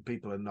moment. I mean,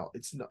 people are not.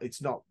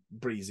 It's not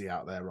breezy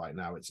out there right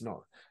now. It's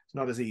not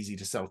as easy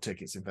to sell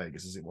tickets in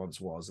Vegas as it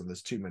once was, and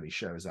there's too many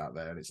shows out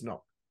there, and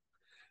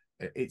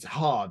it's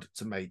hard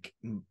to make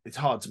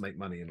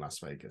money in Las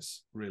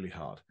Vegas. Really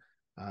hard.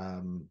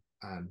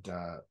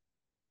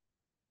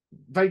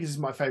 Vegas is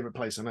my favorite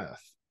place on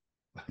earth.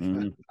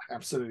 I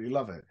absolutely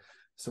love it.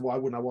 So why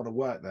wouldn't I want to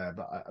work there?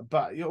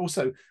 But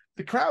also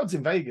the crowds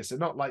in Vegas are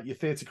not like your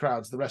theater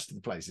crowds the rest of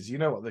the places. You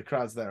know what the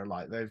crowds there are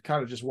like. They've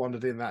kind of just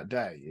wandered in that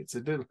day. It's a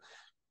little,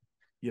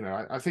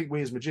 I think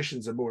we as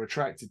magicians are more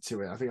attracted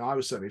to it. I think I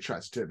was certainly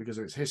attracted to it because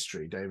of its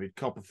history. David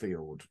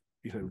Copperfield,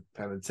 Penn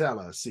and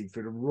Teller,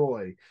 Siegfried and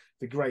Roy,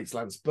 the greats,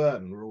 Lance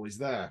Burton were always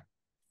there.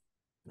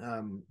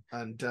 And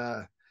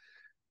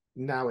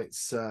now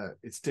it's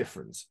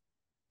different.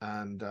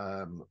 And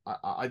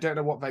I don't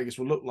know what Vegas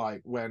will look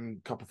like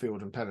when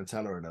Copperfield and Penn and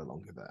Teller are no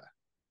longer there.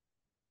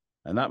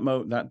 And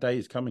that day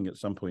is coming at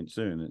some point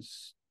soon.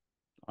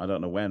 I don't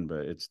know when,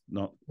 but it's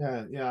not.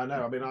 Yeah, I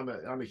know. I mean,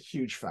 I'm a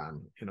huge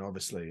fan,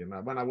 obviously.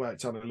 And when I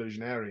worked on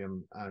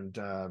Illusionarium, and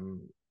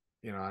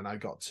and I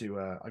got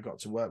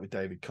to work with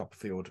David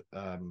Copperfield,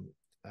 and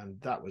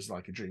that was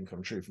like a dream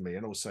come true for me.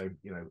 And also,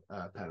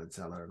 Penn and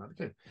Teller, and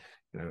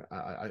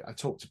I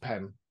talked to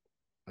Penn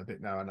a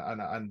bit now,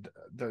 and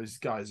those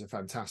guys are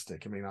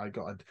fantastic. I mean, I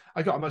got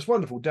a most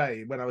wonderful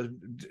day when I was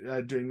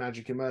doing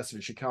Magic Immersive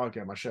in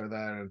Chicago, my show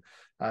there,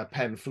 and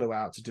Penn flew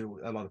out to do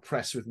a lot of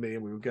press with me,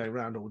 and we were going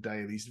around all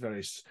day these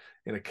various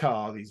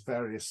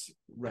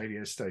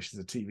radio stations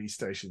and TV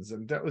stations,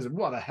 and that was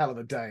what a hell of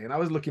a day. And I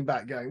was looking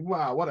back going,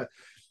 wow, what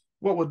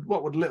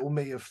would little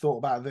me have thought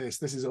about this?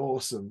 This is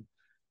awesome.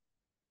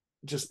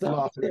 Just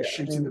laughing and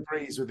shooting the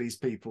breeze with these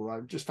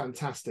people. Just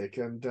fantastic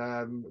and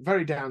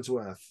very down to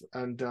earth.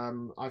 And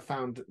I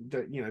found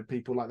that,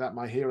 people like that,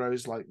 my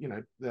heroes, like,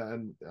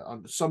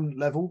 on some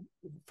level,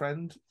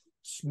 friend,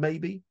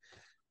 maybe,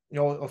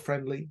 or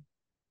friendly,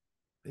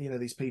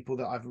 these people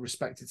that I've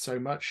respected so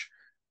much,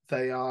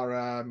 they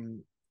are,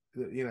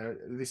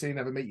 they say you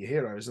never meet your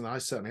heroes, and I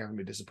certainly haven't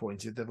been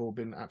disappointed. They've all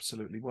been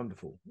absolutely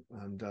wonderful.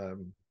 And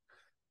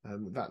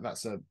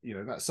that's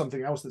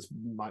something else that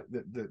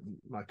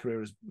my career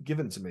has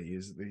given to me,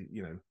 is the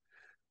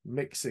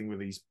mixing with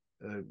these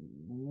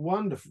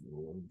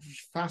wonderful,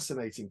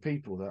 fascinating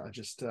people that I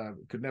just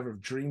could never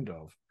have dreamed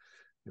of.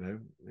 you know,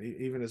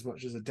 even as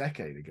much as a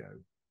decade ago.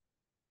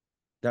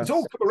 That's... It's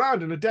all come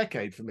around in a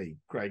decade for me,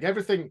 Craig.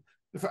 Everything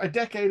a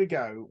decade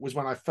ago was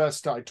when I first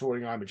started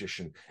touring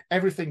iMagician.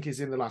 Everything is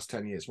in the last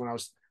 10 years. When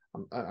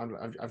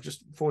I'm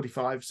just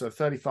 45, so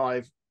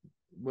 35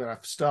 when I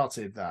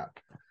started that.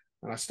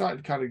 And I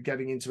started kind of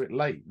getting into it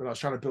late, but I was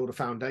trying to build a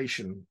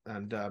foundation,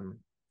 and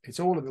it's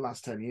all in the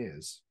last 10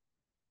 years.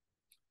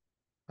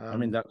 I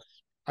mean,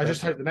 I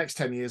just hope the next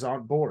 10 years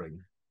aren't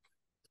boring.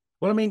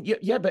 Well, I mean,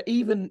 yeah, but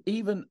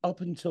even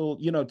up until,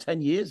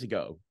 10 years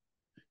ago,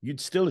 you'd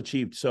still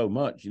achieved so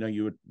much.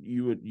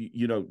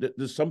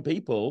 There's some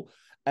people,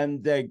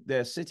 and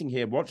they're sitting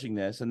here watching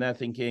this, and they're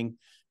thinking,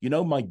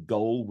 my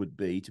goal would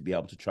be to be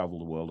able to travel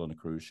the world on a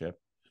cruise ship,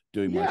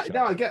 doing my show.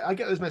 No, I get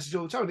those messages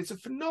all the time. It's a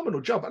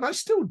phenomenal job, and I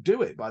still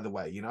do it. By the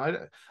way,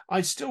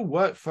 I still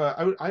work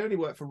for. I only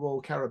work for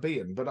Royal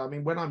Caribbean, but I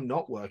mean, when I'm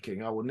not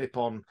working, I will nip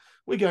on.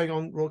 We're going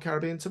on Royal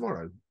Caribbean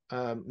tomorrow.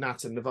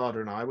 Nat and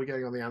Nevada and we're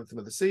going on the Anthem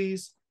of the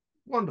Seas.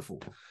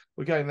 Wonderful.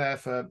 We're going there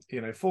for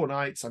 4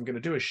 nights. I'm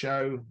going to do a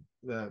show.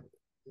 The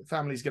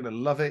family's going to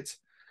love it,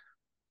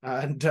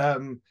 and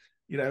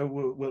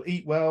we'll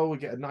eat well. We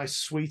get a nice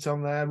suite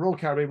on there. Royal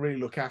Caribbean really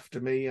look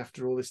after me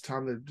after all this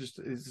time.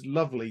 It's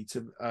lovely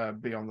to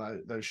be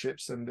on those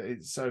ships, and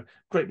it's so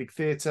great big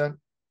theatre,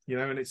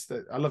 and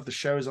I love the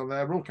shows on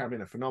there. Royal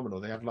Caribbean are phenomenal.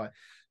 They have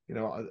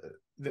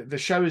the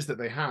shows that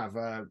they have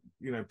are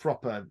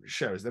proper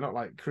shows. They're not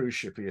like cruise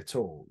shippy at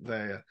all.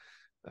 They're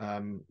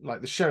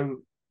like the show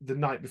the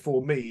night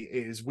before me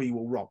is We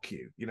Will Rock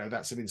You.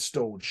 That's an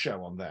installed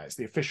show on there. It's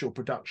the official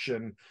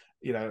production,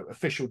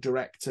 official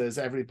directors,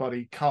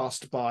 everybody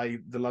cast by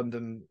the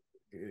London,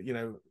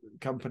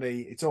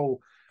 company. It's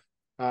all,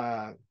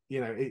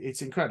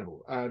 it's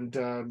incredible. And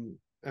then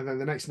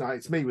the next night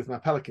it's me with my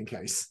Pelican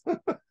case.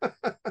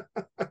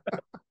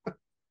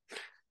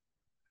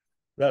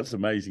 That's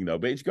amazing though.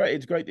 But it's great.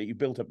 It's great that you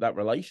built up that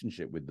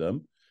relationship with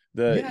them.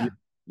 They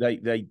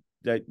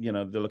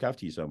look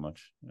after you so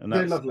much, and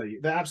they're lovely.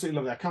 They're absolutely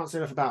lovely. I can't say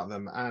enough about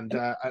them. And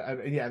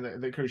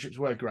the cruise ships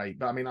were great.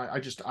 But I mean,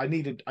 I just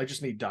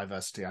need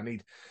diversity. I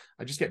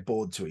just get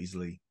bored too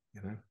easily.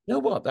 You know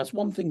what? That's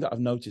one thing that I've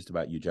noticed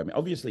about you, Jeremy.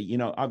 Obviously,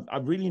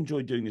 I've really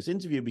enjoyed doing this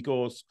interview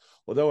because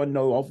although I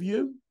know of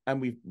you and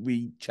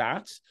we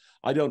chat,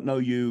 I don't know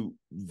you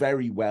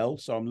very well,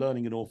 so I'm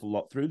learning an awful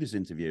lot through this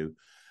interview.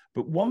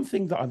 But one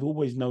thing that I've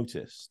always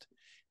noticed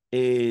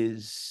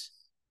is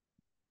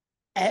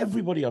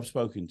everybody I've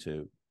spoken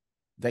to,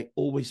 they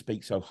always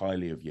speak so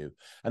highly of you.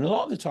 And a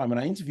lot of the time when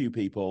I interview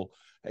people,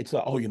 it's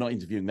like, oh, you're not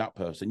interviewing that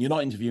person. You're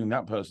not interviewing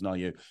that person, are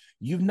you?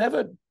 You've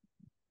never,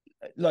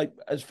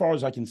 as far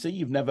as I can see,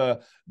 you've never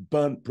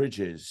burnt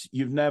bridges.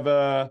 You've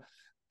never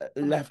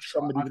left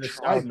somebody with a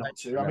tried not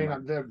to. I mean,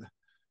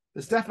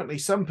 there's definitely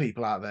some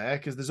people out there,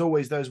 because there's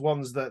always those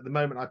ones that the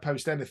moment I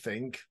post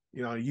anything,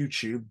 on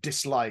YouTube,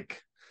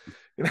 dislike.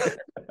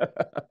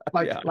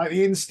 Like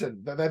the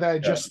instant that they're there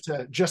just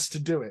to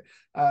do it.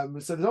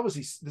 So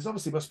there's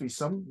obviously must be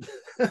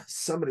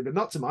somebody, but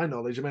not to my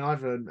knowledge. I mean,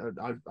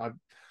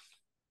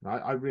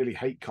 I really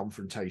hate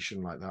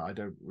confrontation like that. I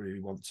don't really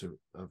want to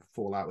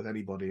fall out with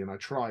anybody, and I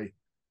try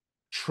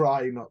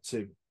not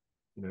to,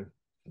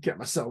 get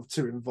myself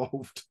too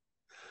involved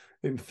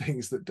in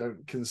things that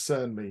don't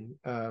concern me.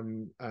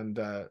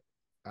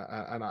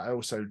 And I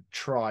also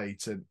try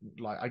to,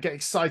 I get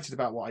excited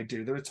about what I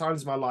do. There are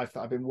times in my life that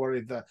I've been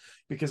worried that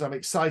because I'm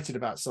excited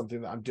about something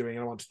that I'm doing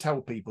and I want to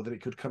tell people, that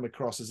it could come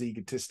across as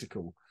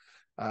egotistical.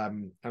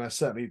 And I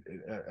certainly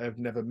have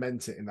never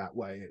meant it in that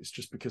way. It's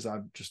just because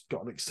I've just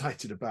gotten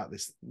excited about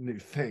this new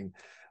thing.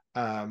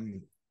 I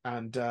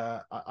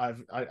never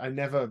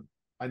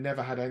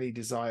had any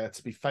desire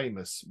to be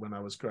famous when I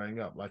was growing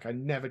up. Like, I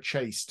never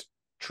chased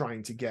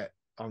trying to get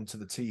onto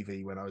the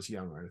TV when I was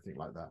young or anything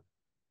like that.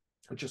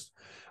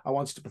 I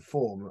wanted to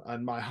perform,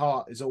 and my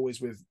heart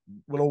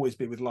will always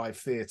be with live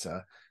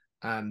theatre,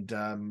 and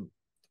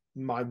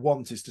my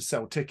want is to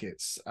sell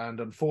tickets. And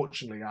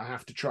unfortunately, I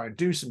have to try and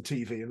do some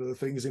TV and other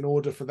things in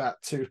order for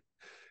that to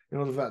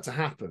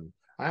happen.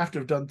 I have to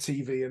have done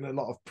TV and a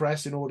lot of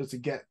press in order to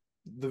get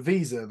the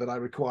visa that I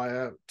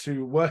require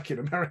to work in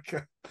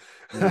America.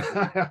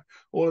 Mm-hmm.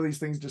 All of these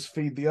things just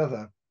feed the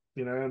other,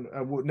 and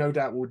no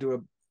doubt we'll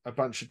do a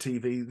bunch of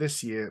TV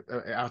this year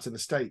out in the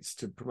States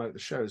to promote the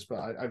shows, but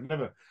I've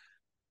never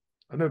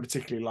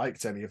particularly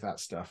liked any of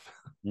that stuff.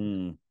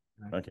 I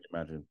can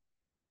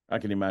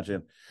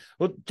imagine.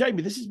 Well,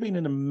 Jamie, this has been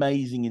an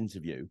amazing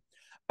interview.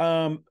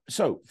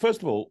 So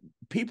first of all,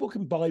 people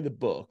can buy the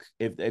book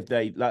if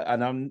they like,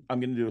 and I'm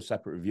going to do a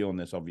separate review on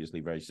this obviously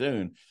very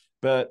soon.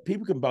 But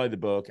people can buy the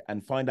book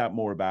and find out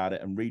more about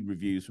it and read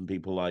reviews from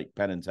people like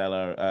Penn and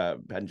Teller,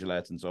 Penn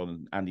Jillette, and so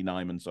on, Andy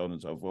Nyman, so on and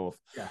so forth.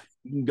 Yeah.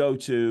 You can go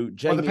to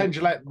Jamie. Well, the Penn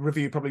Jillette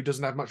review probably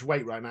doesn't have much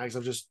weight right now, because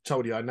I've just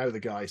told you I know the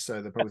guy, so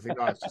they probably think,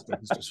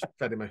 he's just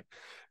fed me.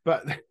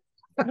 But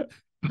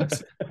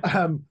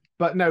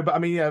I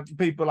mean,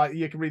 people like,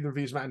 you can read the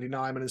reviews from Andy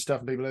Nyman and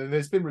stuff, and people.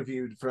 It's been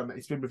reviewed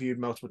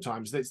multiple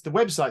times. The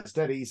website's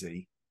dead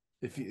easy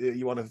if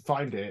you want to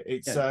find it.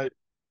 It's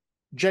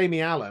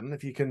Jamie Allan,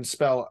 if you can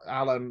spell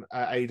Allan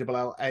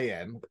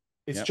Allan,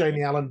 it's Yep.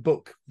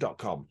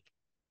 jamieallanbook.com.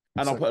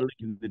 And I'll put a link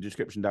in the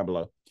description down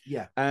below.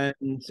 Yeah.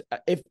 And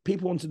if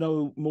people want to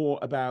know more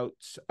about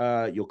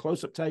your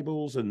close-up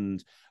tables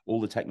and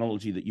all the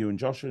technology that you and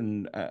Josh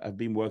have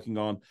been working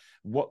on,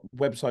 what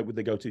website would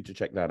they go to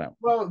check that out?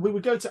 Well, we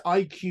would go to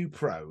IQ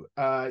Pro.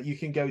 You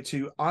can go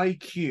to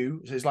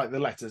IQ, so it's like the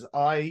letters,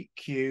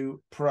 iqpro.app.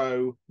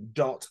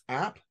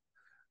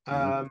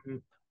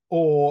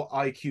 Or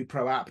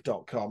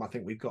iqproapp.com. I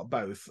think we've got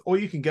both. Or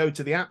you can go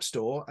to the App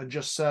Store and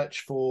just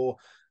search for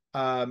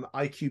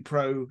IQ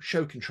Pro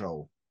Show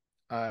Control.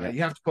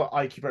 You have to put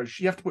IQ Pro.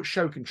 You have to put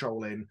Show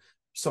Control in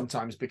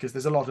sometimes because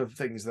there's a lot of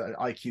things that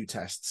are IQ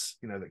tests,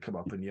 that come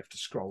up, and you have to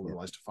scroll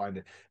otherwise to find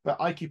it. But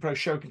IQ Pro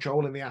Show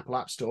Control in the Apple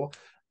App Store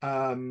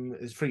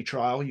is a free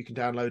trial. You can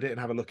download it and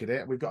have a look at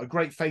it. We've got a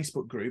great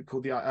Facebook group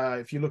called the.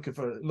 If you look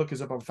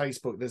us up on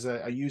Facebook, there's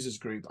a users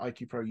group,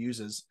 IQ Pro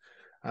users.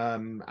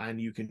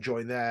 And you can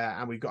join there,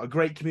 and we've got a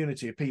great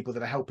community of people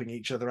that are helping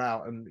each other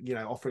out and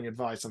offering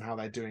advice on how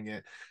they're doing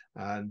it.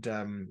 And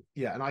and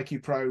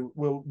IQ Pro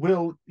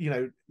will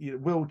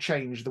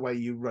change the way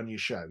you run your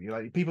show.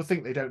 People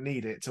think they don't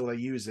need it till they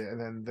use it, and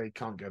then they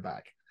can't go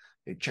back.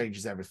 It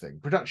changes everything.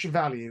 Production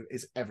value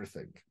is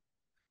everything.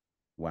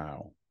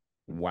 Wow.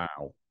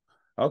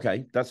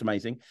 Okay, that's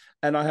amazing.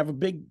 And I have a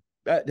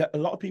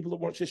lot of people that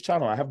watch this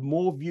channel. I have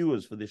more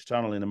viewers for this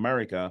channel in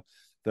America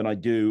than I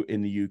do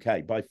in the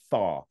UK by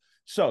far.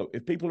 So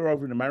if people are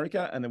over in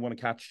America and they want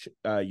to catch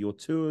your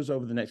tours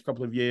over the next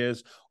couple of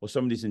years, or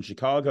somebody's in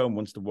Chicago and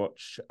wants to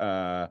watch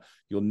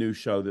your new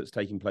show that's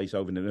taking place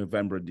over in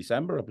November and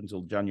December up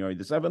until January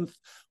the 7th,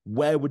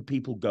 where would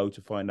people go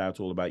to find out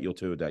all about your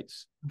tour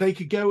dates? They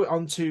could go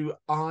onto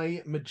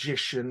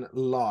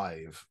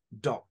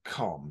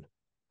iMagicianLive.com.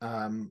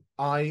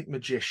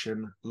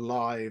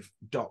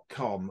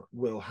 iMagicianLive.com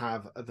will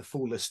have the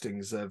full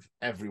listings of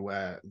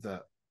everywhere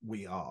that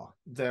we are.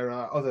 There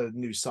are other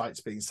new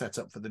sites being set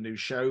up for the new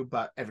show,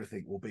 but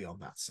everything will be on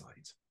that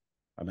site.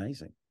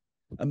 Amazing.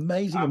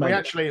 We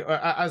actually,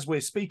 as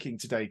we're speaking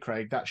today,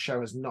 Craig, that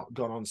show has not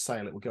gone on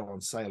sale. It will go on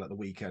sale at the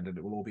weekend, and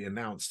it will all be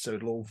announced, so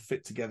it'll all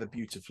fit together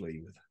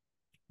beautifully.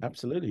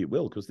 Absolutely, it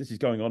will, because this is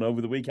going on over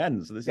the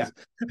weekend. So this is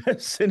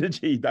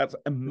synergy. That's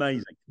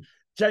amazing.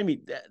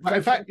 Jamie,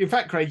 in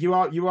fact, Craig, you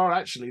are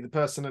actually the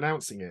person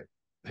announcing it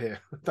here.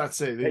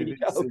 That's it.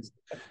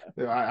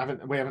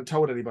 We haven't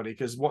told anybody,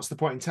 because what's the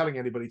point in telling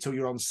anybody till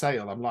you're on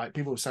sale? I'm like,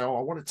 people say, "Oh,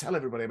 I want to tell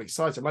everybody I'm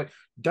excited." I'm like,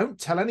 don't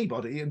tell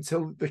anybody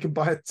until they can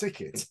buy a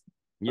ticket.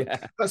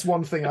 Yeah, that's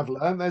one thing I've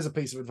learned. There's a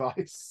piece of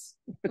advice.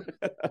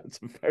 That's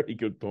a very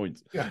good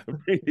point. Yeah, a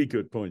really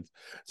good point.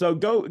 So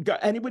go.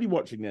 Anybody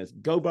watching this,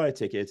 go buy a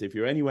ticket if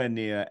you're anywhere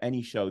near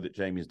any show that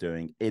Jamie's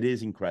doing. It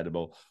is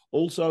incredible.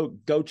 Also,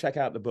 go check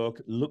out the book.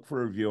 Look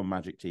for a review on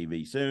Magic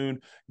TV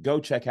soon.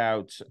 Go check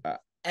out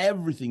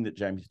everything that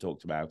Jamie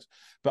talked about.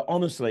 But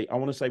honestly, I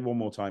want to say one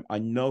more time, I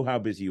know how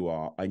busy you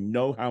are. I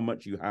know how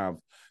much you have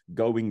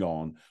going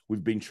on.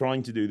 We've been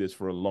trying to do this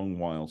for a long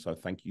while, so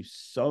thank you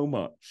so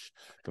much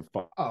for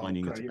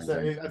finding the time.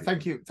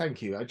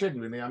 Thank you. I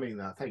genuinely, I mean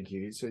that. Thank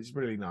you. It's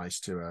really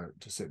nice to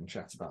sit and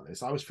chat about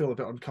this. I always feel a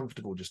bit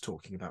uncomfortable just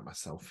talking about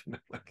myself.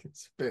 Like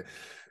it's a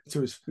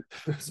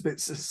bit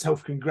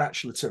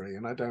self-congratulatory,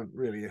 and I don't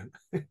really,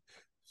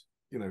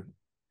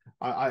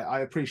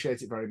 I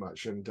appreciate it very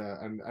much, and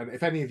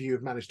if any of you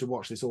have managed to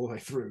watch this all the way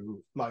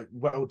through, like,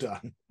 well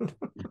done.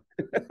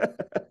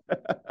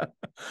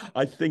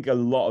 I think a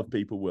lot of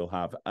people will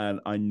have, and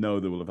I know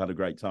they will have had a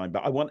great time.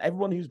 But I want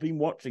everyone who's been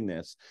watching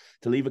this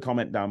to leave a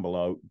comment down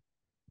below.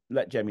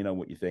 Let Jamie know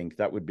what you think.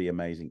 That would be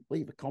amazing.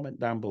 Leave a comment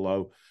down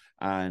below,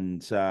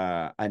 and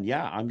yeah,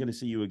 I'm going to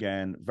see you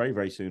again very,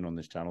 very soon on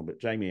this channel. But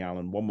Jamie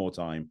Allan, one more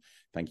time,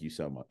 thank you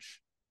so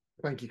much.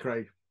 Thank you,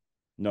 Craig.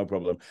 No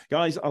problem.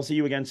 Guys, I'll see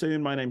you again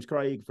soon. My name's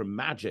Craig from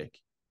Magic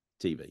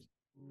TV.